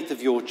the faith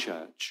of your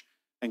church,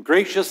 and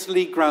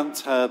graciously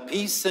grant her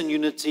peace and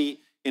unity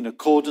in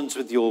accordance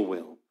with your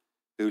will,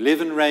 who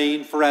live and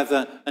reign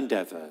forever and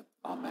ever.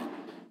 Amen.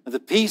 And the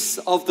peace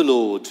of the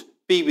Lord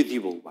be with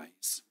you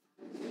always.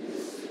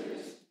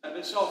 Let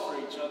us offer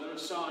each other a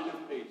sign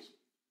of peace.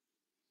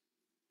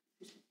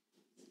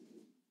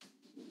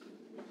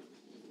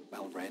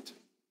 Well read.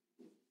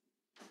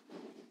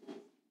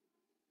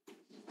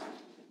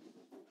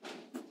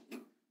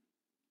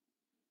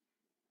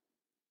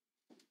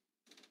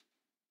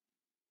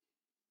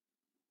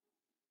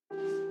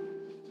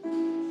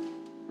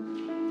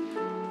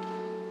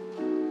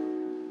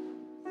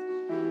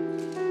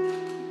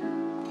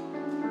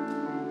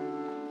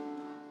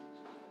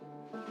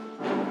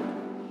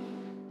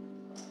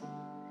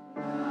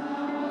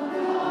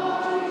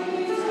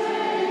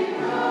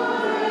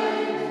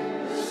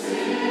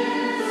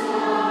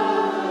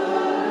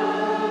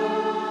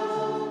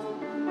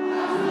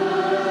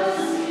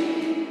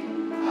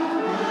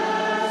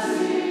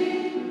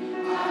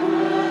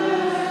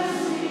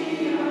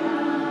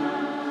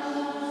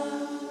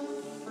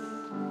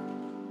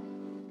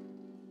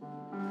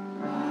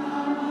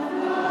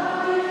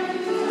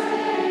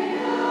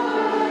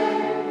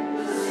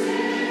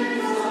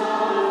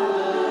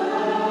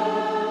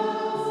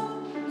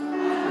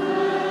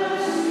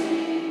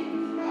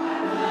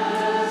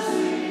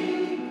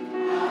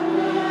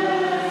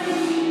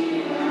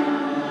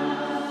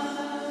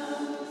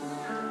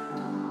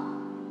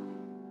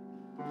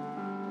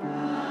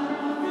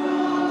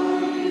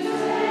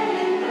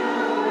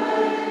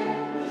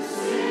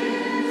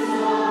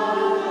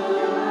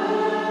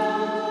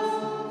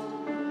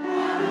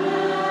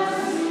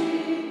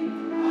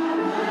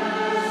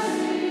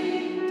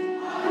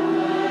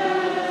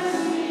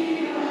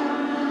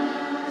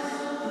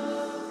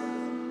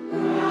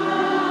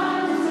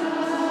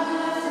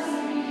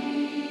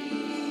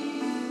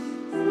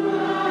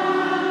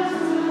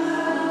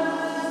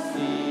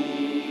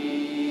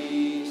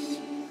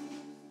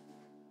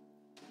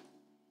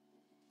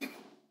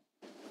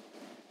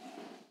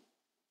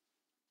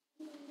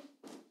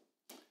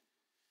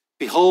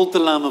 Behold the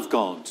Lamb of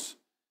God.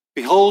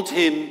 Behold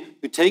him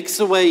who takes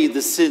away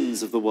the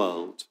sins of the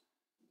world.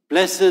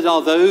 Blessed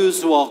are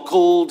those who are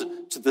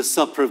called to the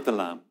supper of the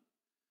Lamb.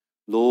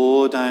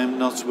 Lord, I am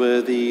not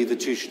worthy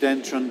that you should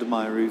enter under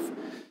my roof,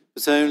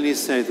 but only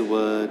say the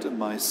word, and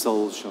my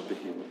soul shall be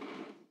healed.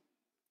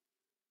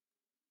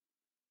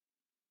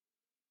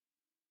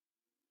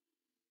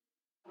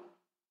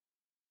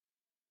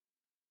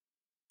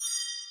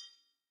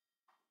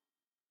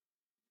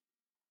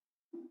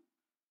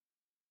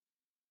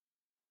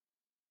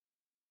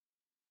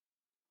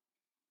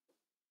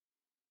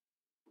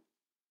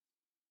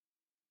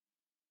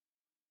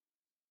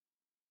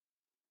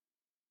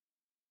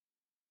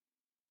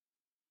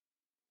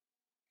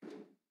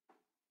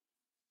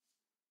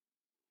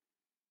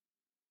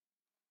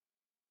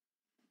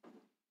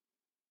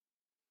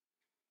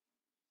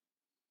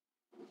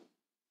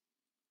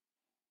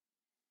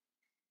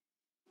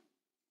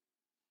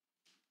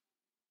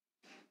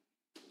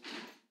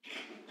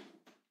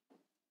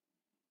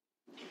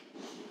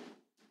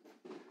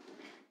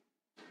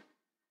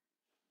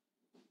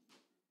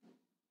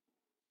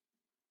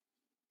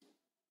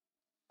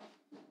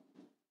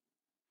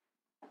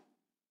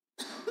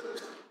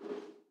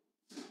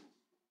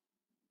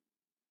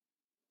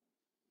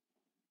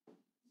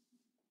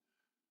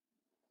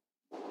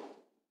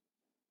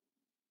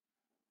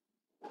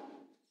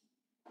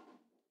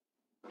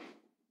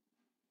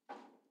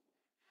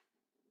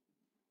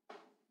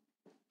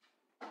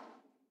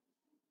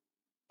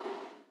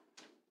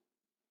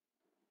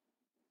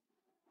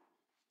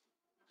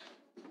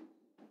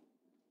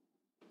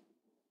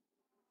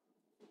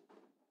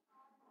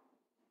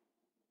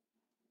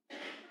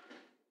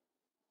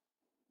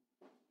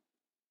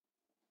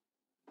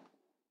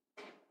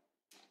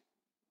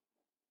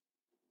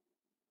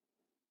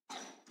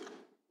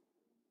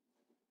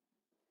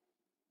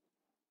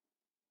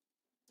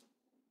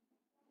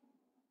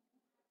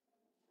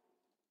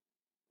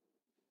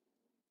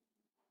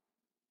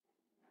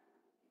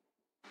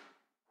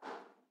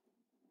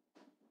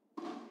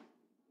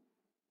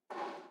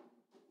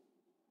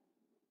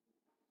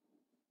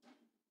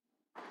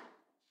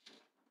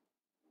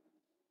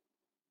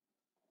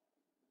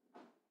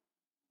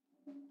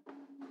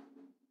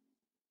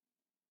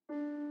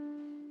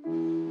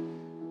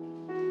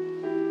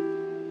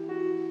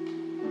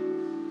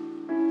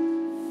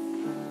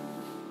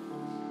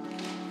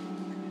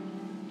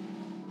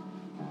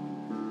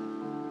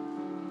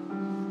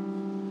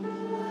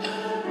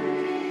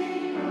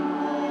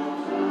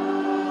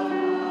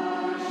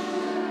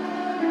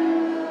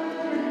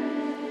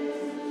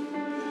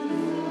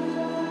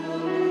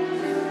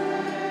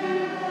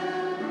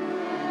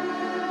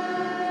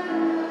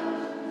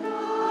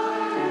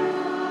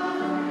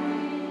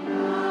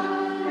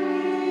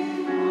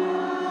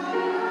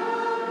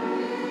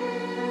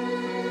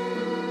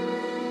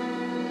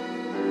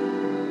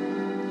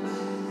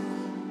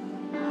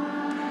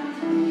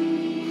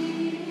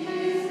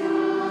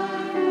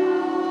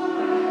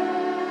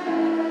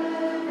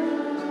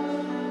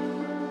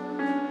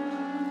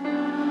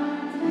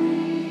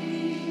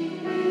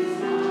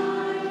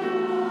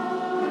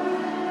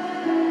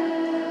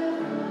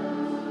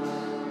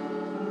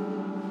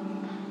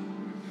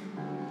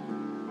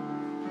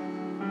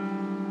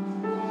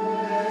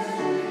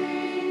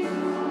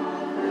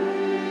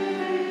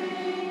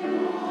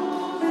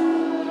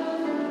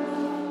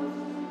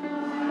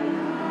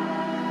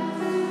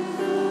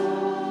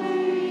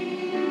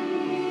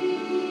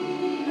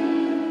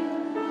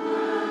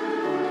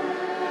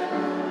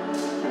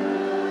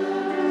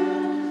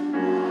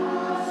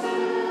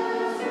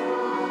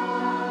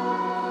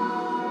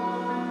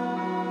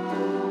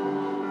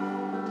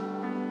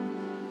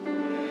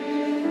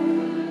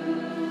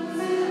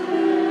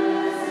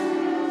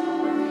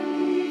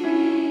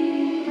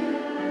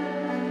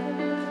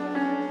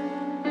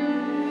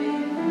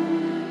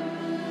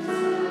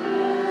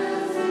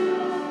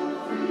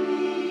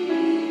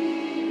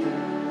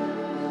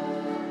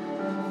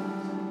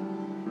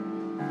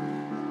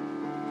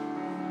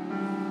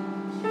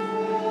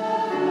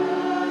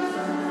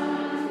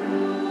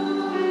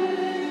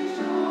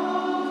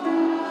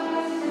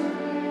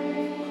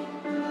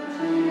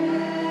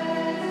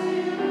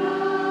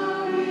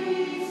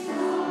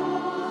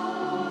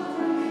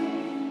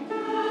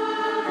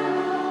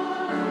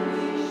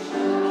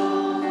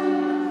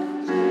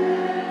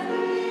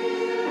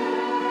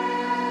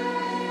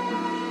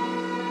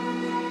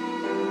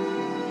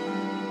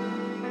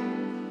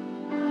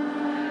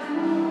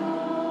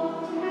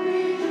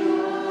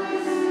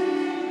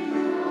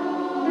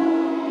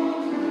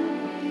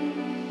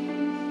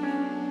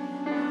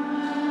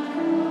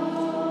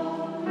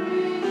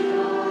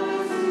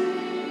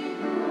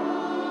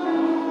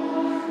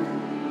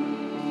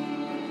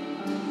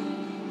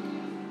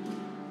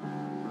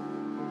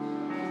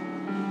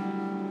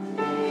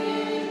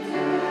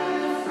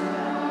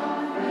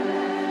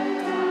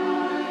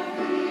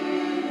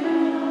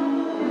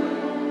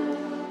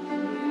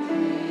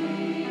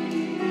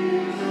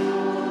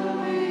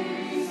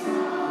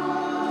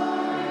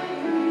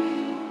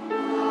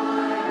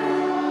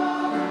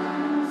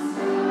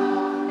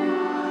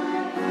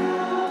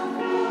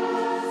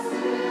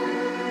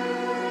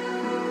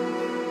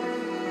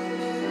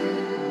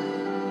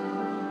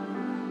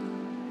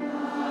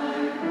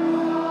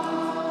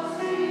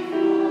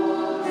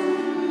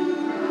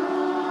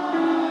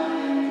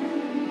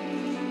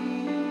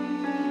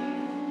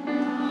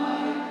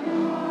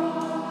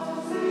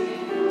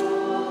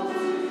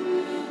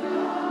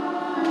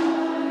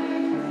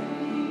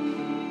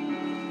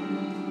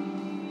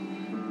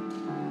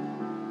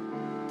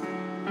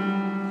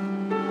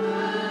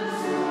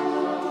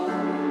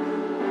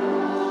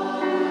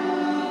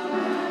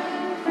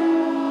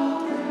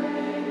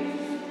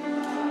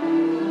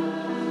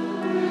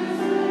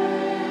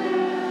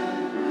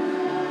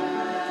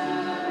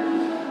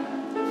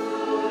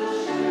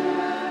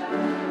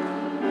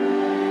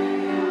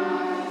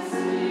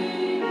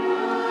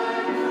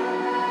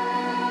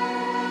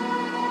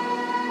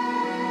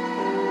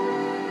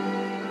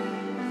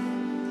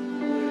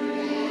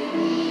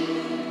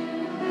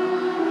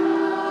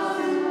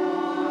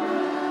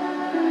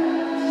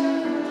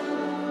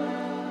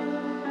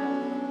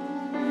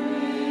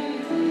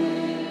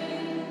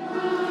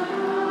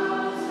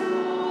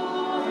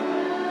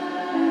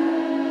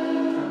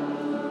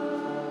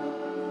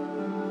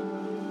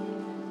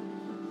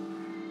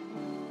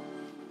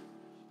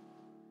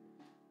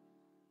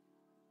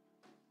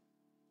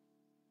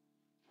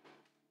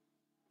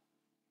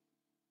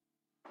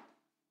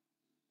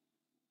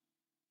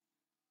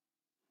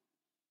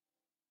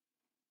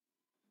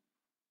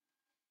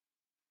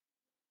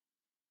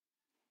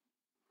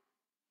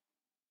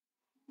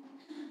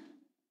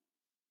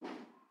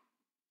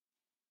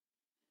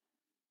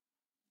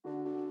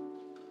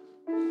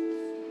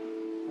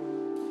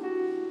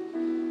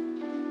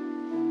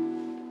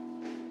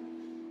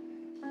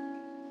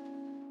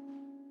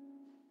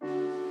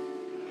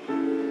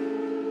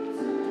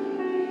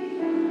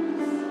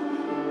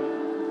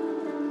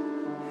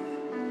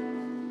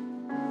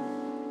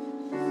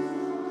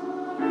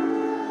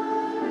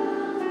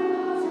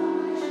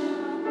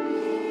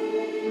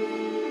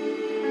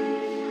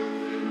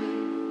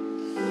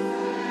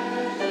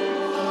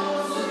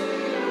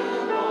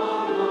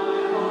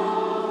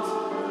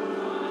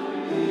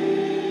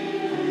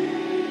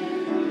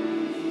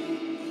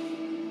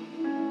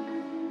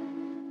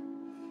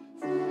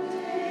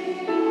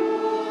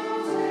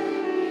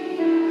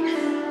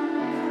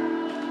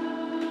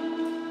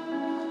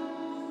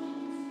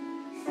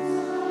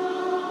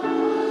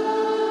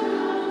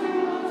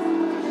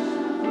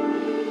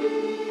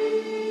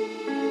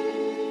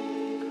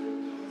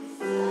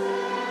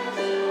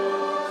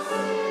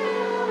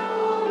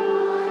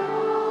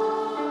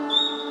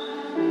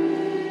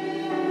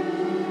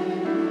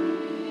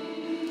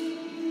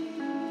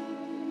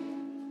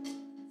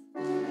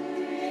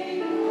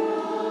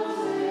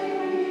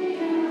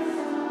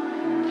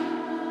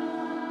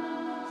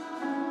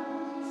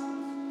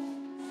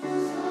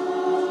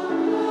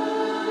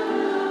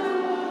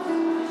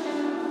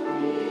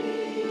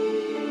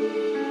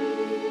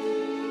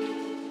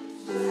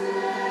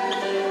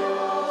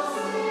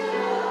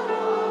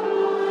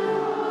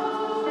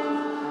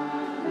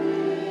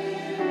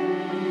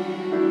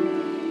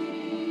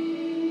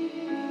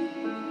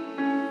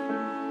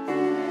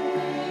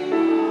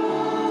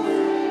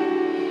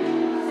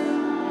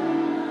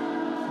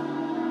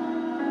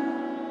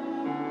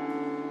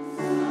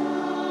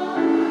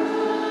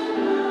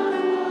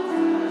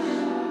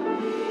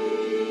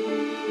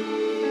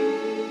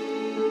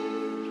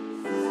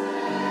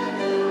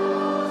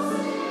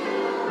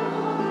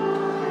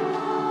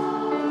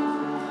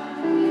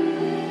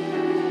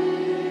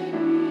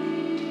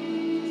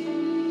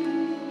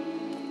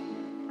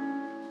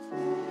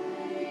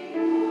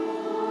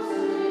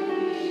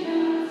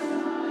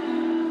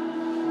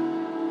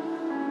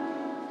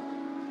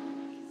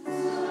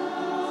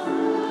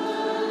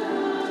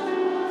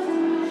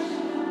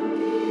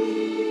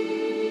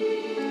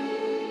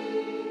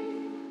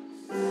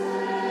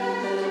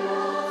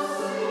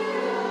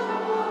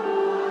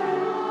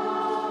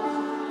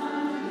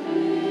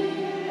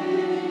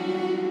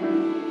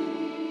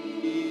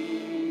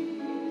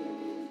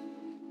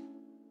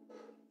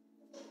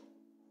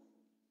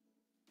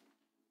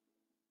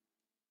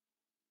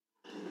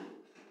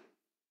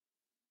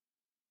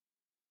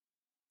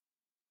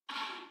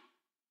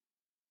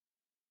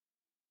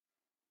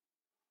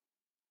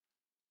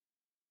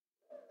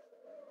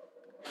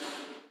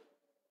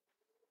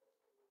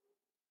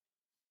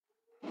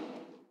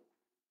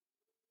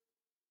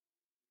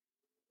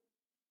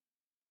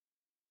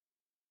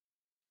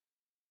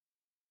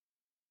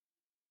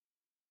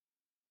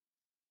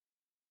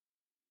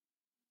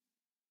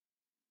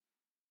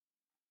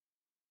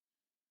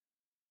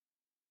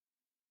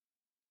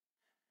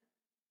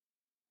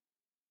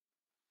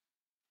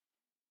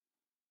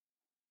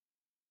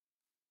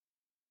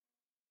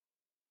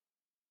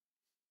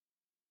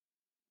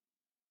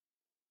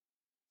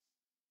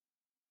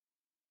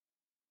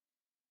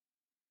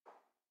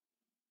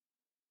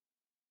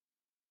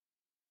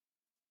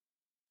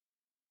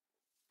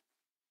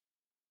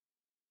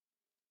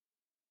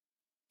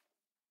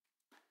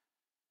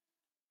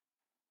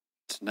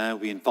 So now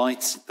we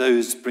invite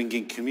those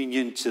bringing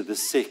communion to the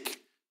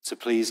sick to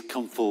please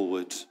come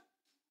forward.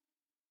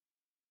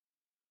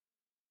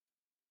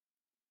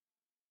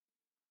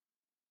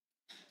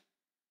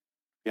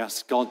 We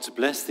ask God to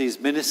bless these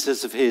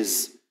ministers of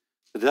his,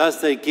 that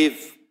as they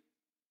give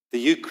the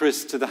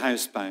Eucharist to the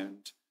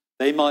housebound,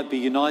 they might be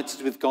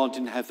united with God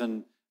in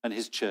heaven and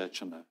his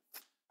church on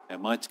earth. May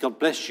Almighty God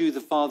bless you, the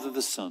Father,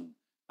 the Son,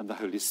 and the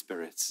Holy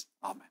Spirit.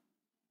 Amen.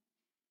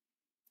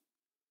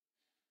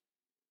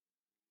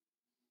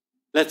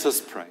 Let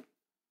us pray.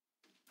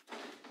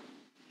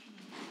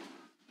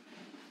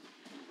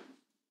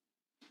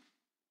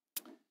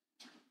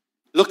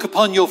 Look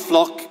upon your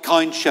flock,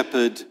 kind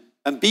shepherd,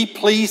 and be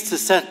pleased to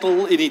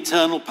settle in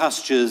eternal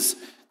pastures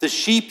the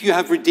sheep you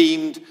have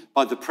redeemed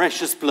by the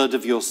precious blood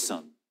of your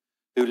Son,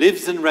 who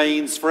lives and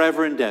reigns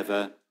forever and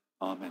ever.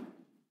 Amen.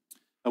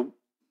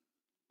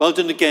 Well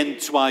done again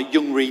to our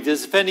young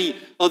readers. If any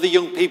other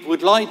young people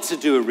would like to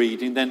do a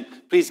reading, then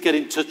please get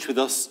in touch with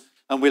us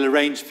and we'll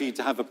arrange for you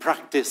to have a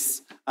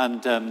practice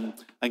and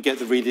get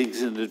the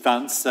readings in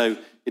advance. So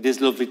it is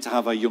lovely to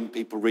have our young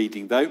people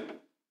reading, though.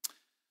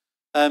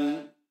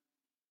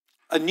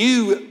 A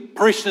new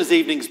parishioners'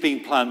 evening is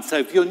being planned. So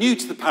if you're new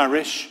to the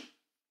parish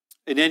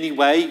in any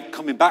way,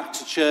 coming back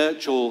to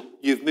church or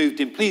you've moved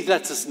in, please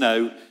let us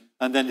know.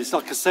 And then it's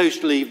like a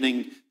social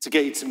evening to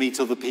get you to meet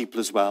other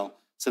people as well.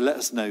 So let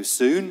us know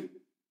soon.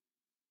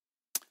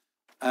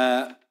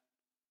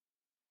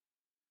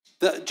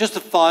 Just a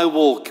fire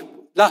walk.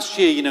 Last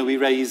year, we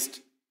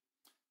raised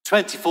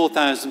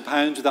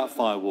 £24,000 with that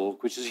fire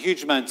walk, which is a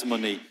huge amount of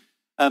money.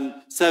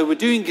 So we're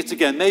doing it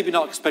again, maybe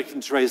not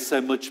expecting to raise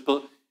so much,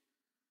 but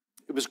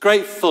it was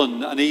great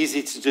fun and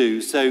easy to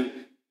do. So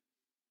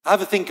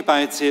have a think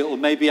about it, or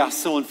maybe ask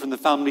someone from the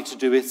family to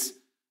do it.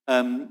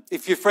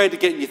 If you're afraid of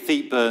getting your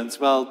feet burnt,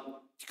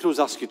 well, you could always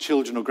ask your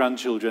children or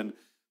grandchildren,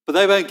 but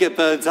they won't get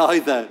burnt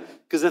either,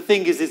 because the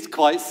thing is, it's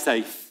quite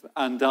safe.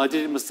 And I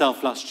did it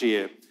myself last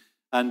year.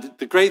 And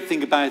the great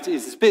thing about it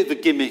is it's a bit of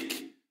a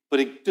gimmick, but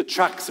it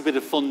attracts a bit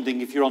of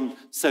funding if you're on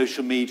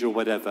social media or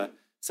whatever.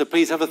 So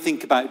please have a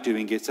think about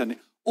doing it. And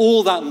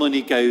all that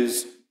money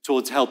goes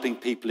towards helping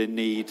people in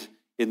need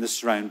in the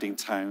surrounding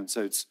town.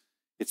 So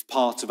it's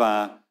part of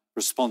our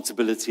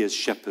responsibility as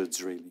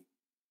shepherds, really.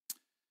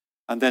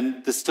 And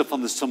then there's stuff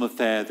on the summer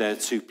fair there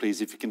too,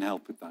 please, if you can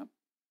help with that.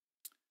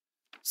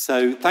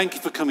 So thank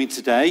you for coming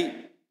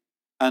today,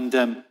 and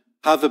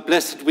have a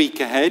blessed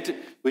week ahead.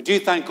 We do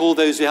thank all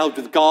those who helped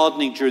with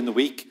gardening during the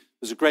week.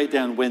 It was a great day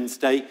on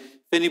Wednesday.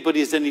 If anybody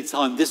has any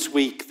time this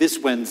week, this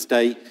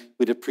Wednesday,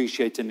 we'd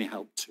appreciate any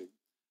help too.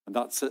 And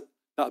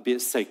that'll be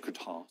at Sacred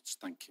Heart.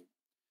 Thank you.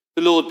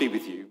 The Lord be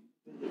with you.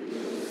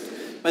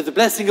 May the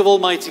blessing of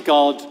Almighty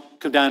God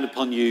come down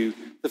upon you,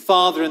 the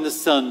Father and the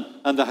Son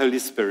and the Holy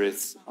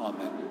Spirit.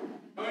 Amen.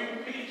 Go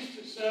in peace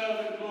to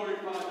serve and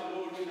glorify the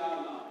Lord in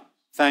our lives.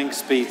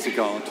 Thanks be to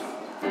God.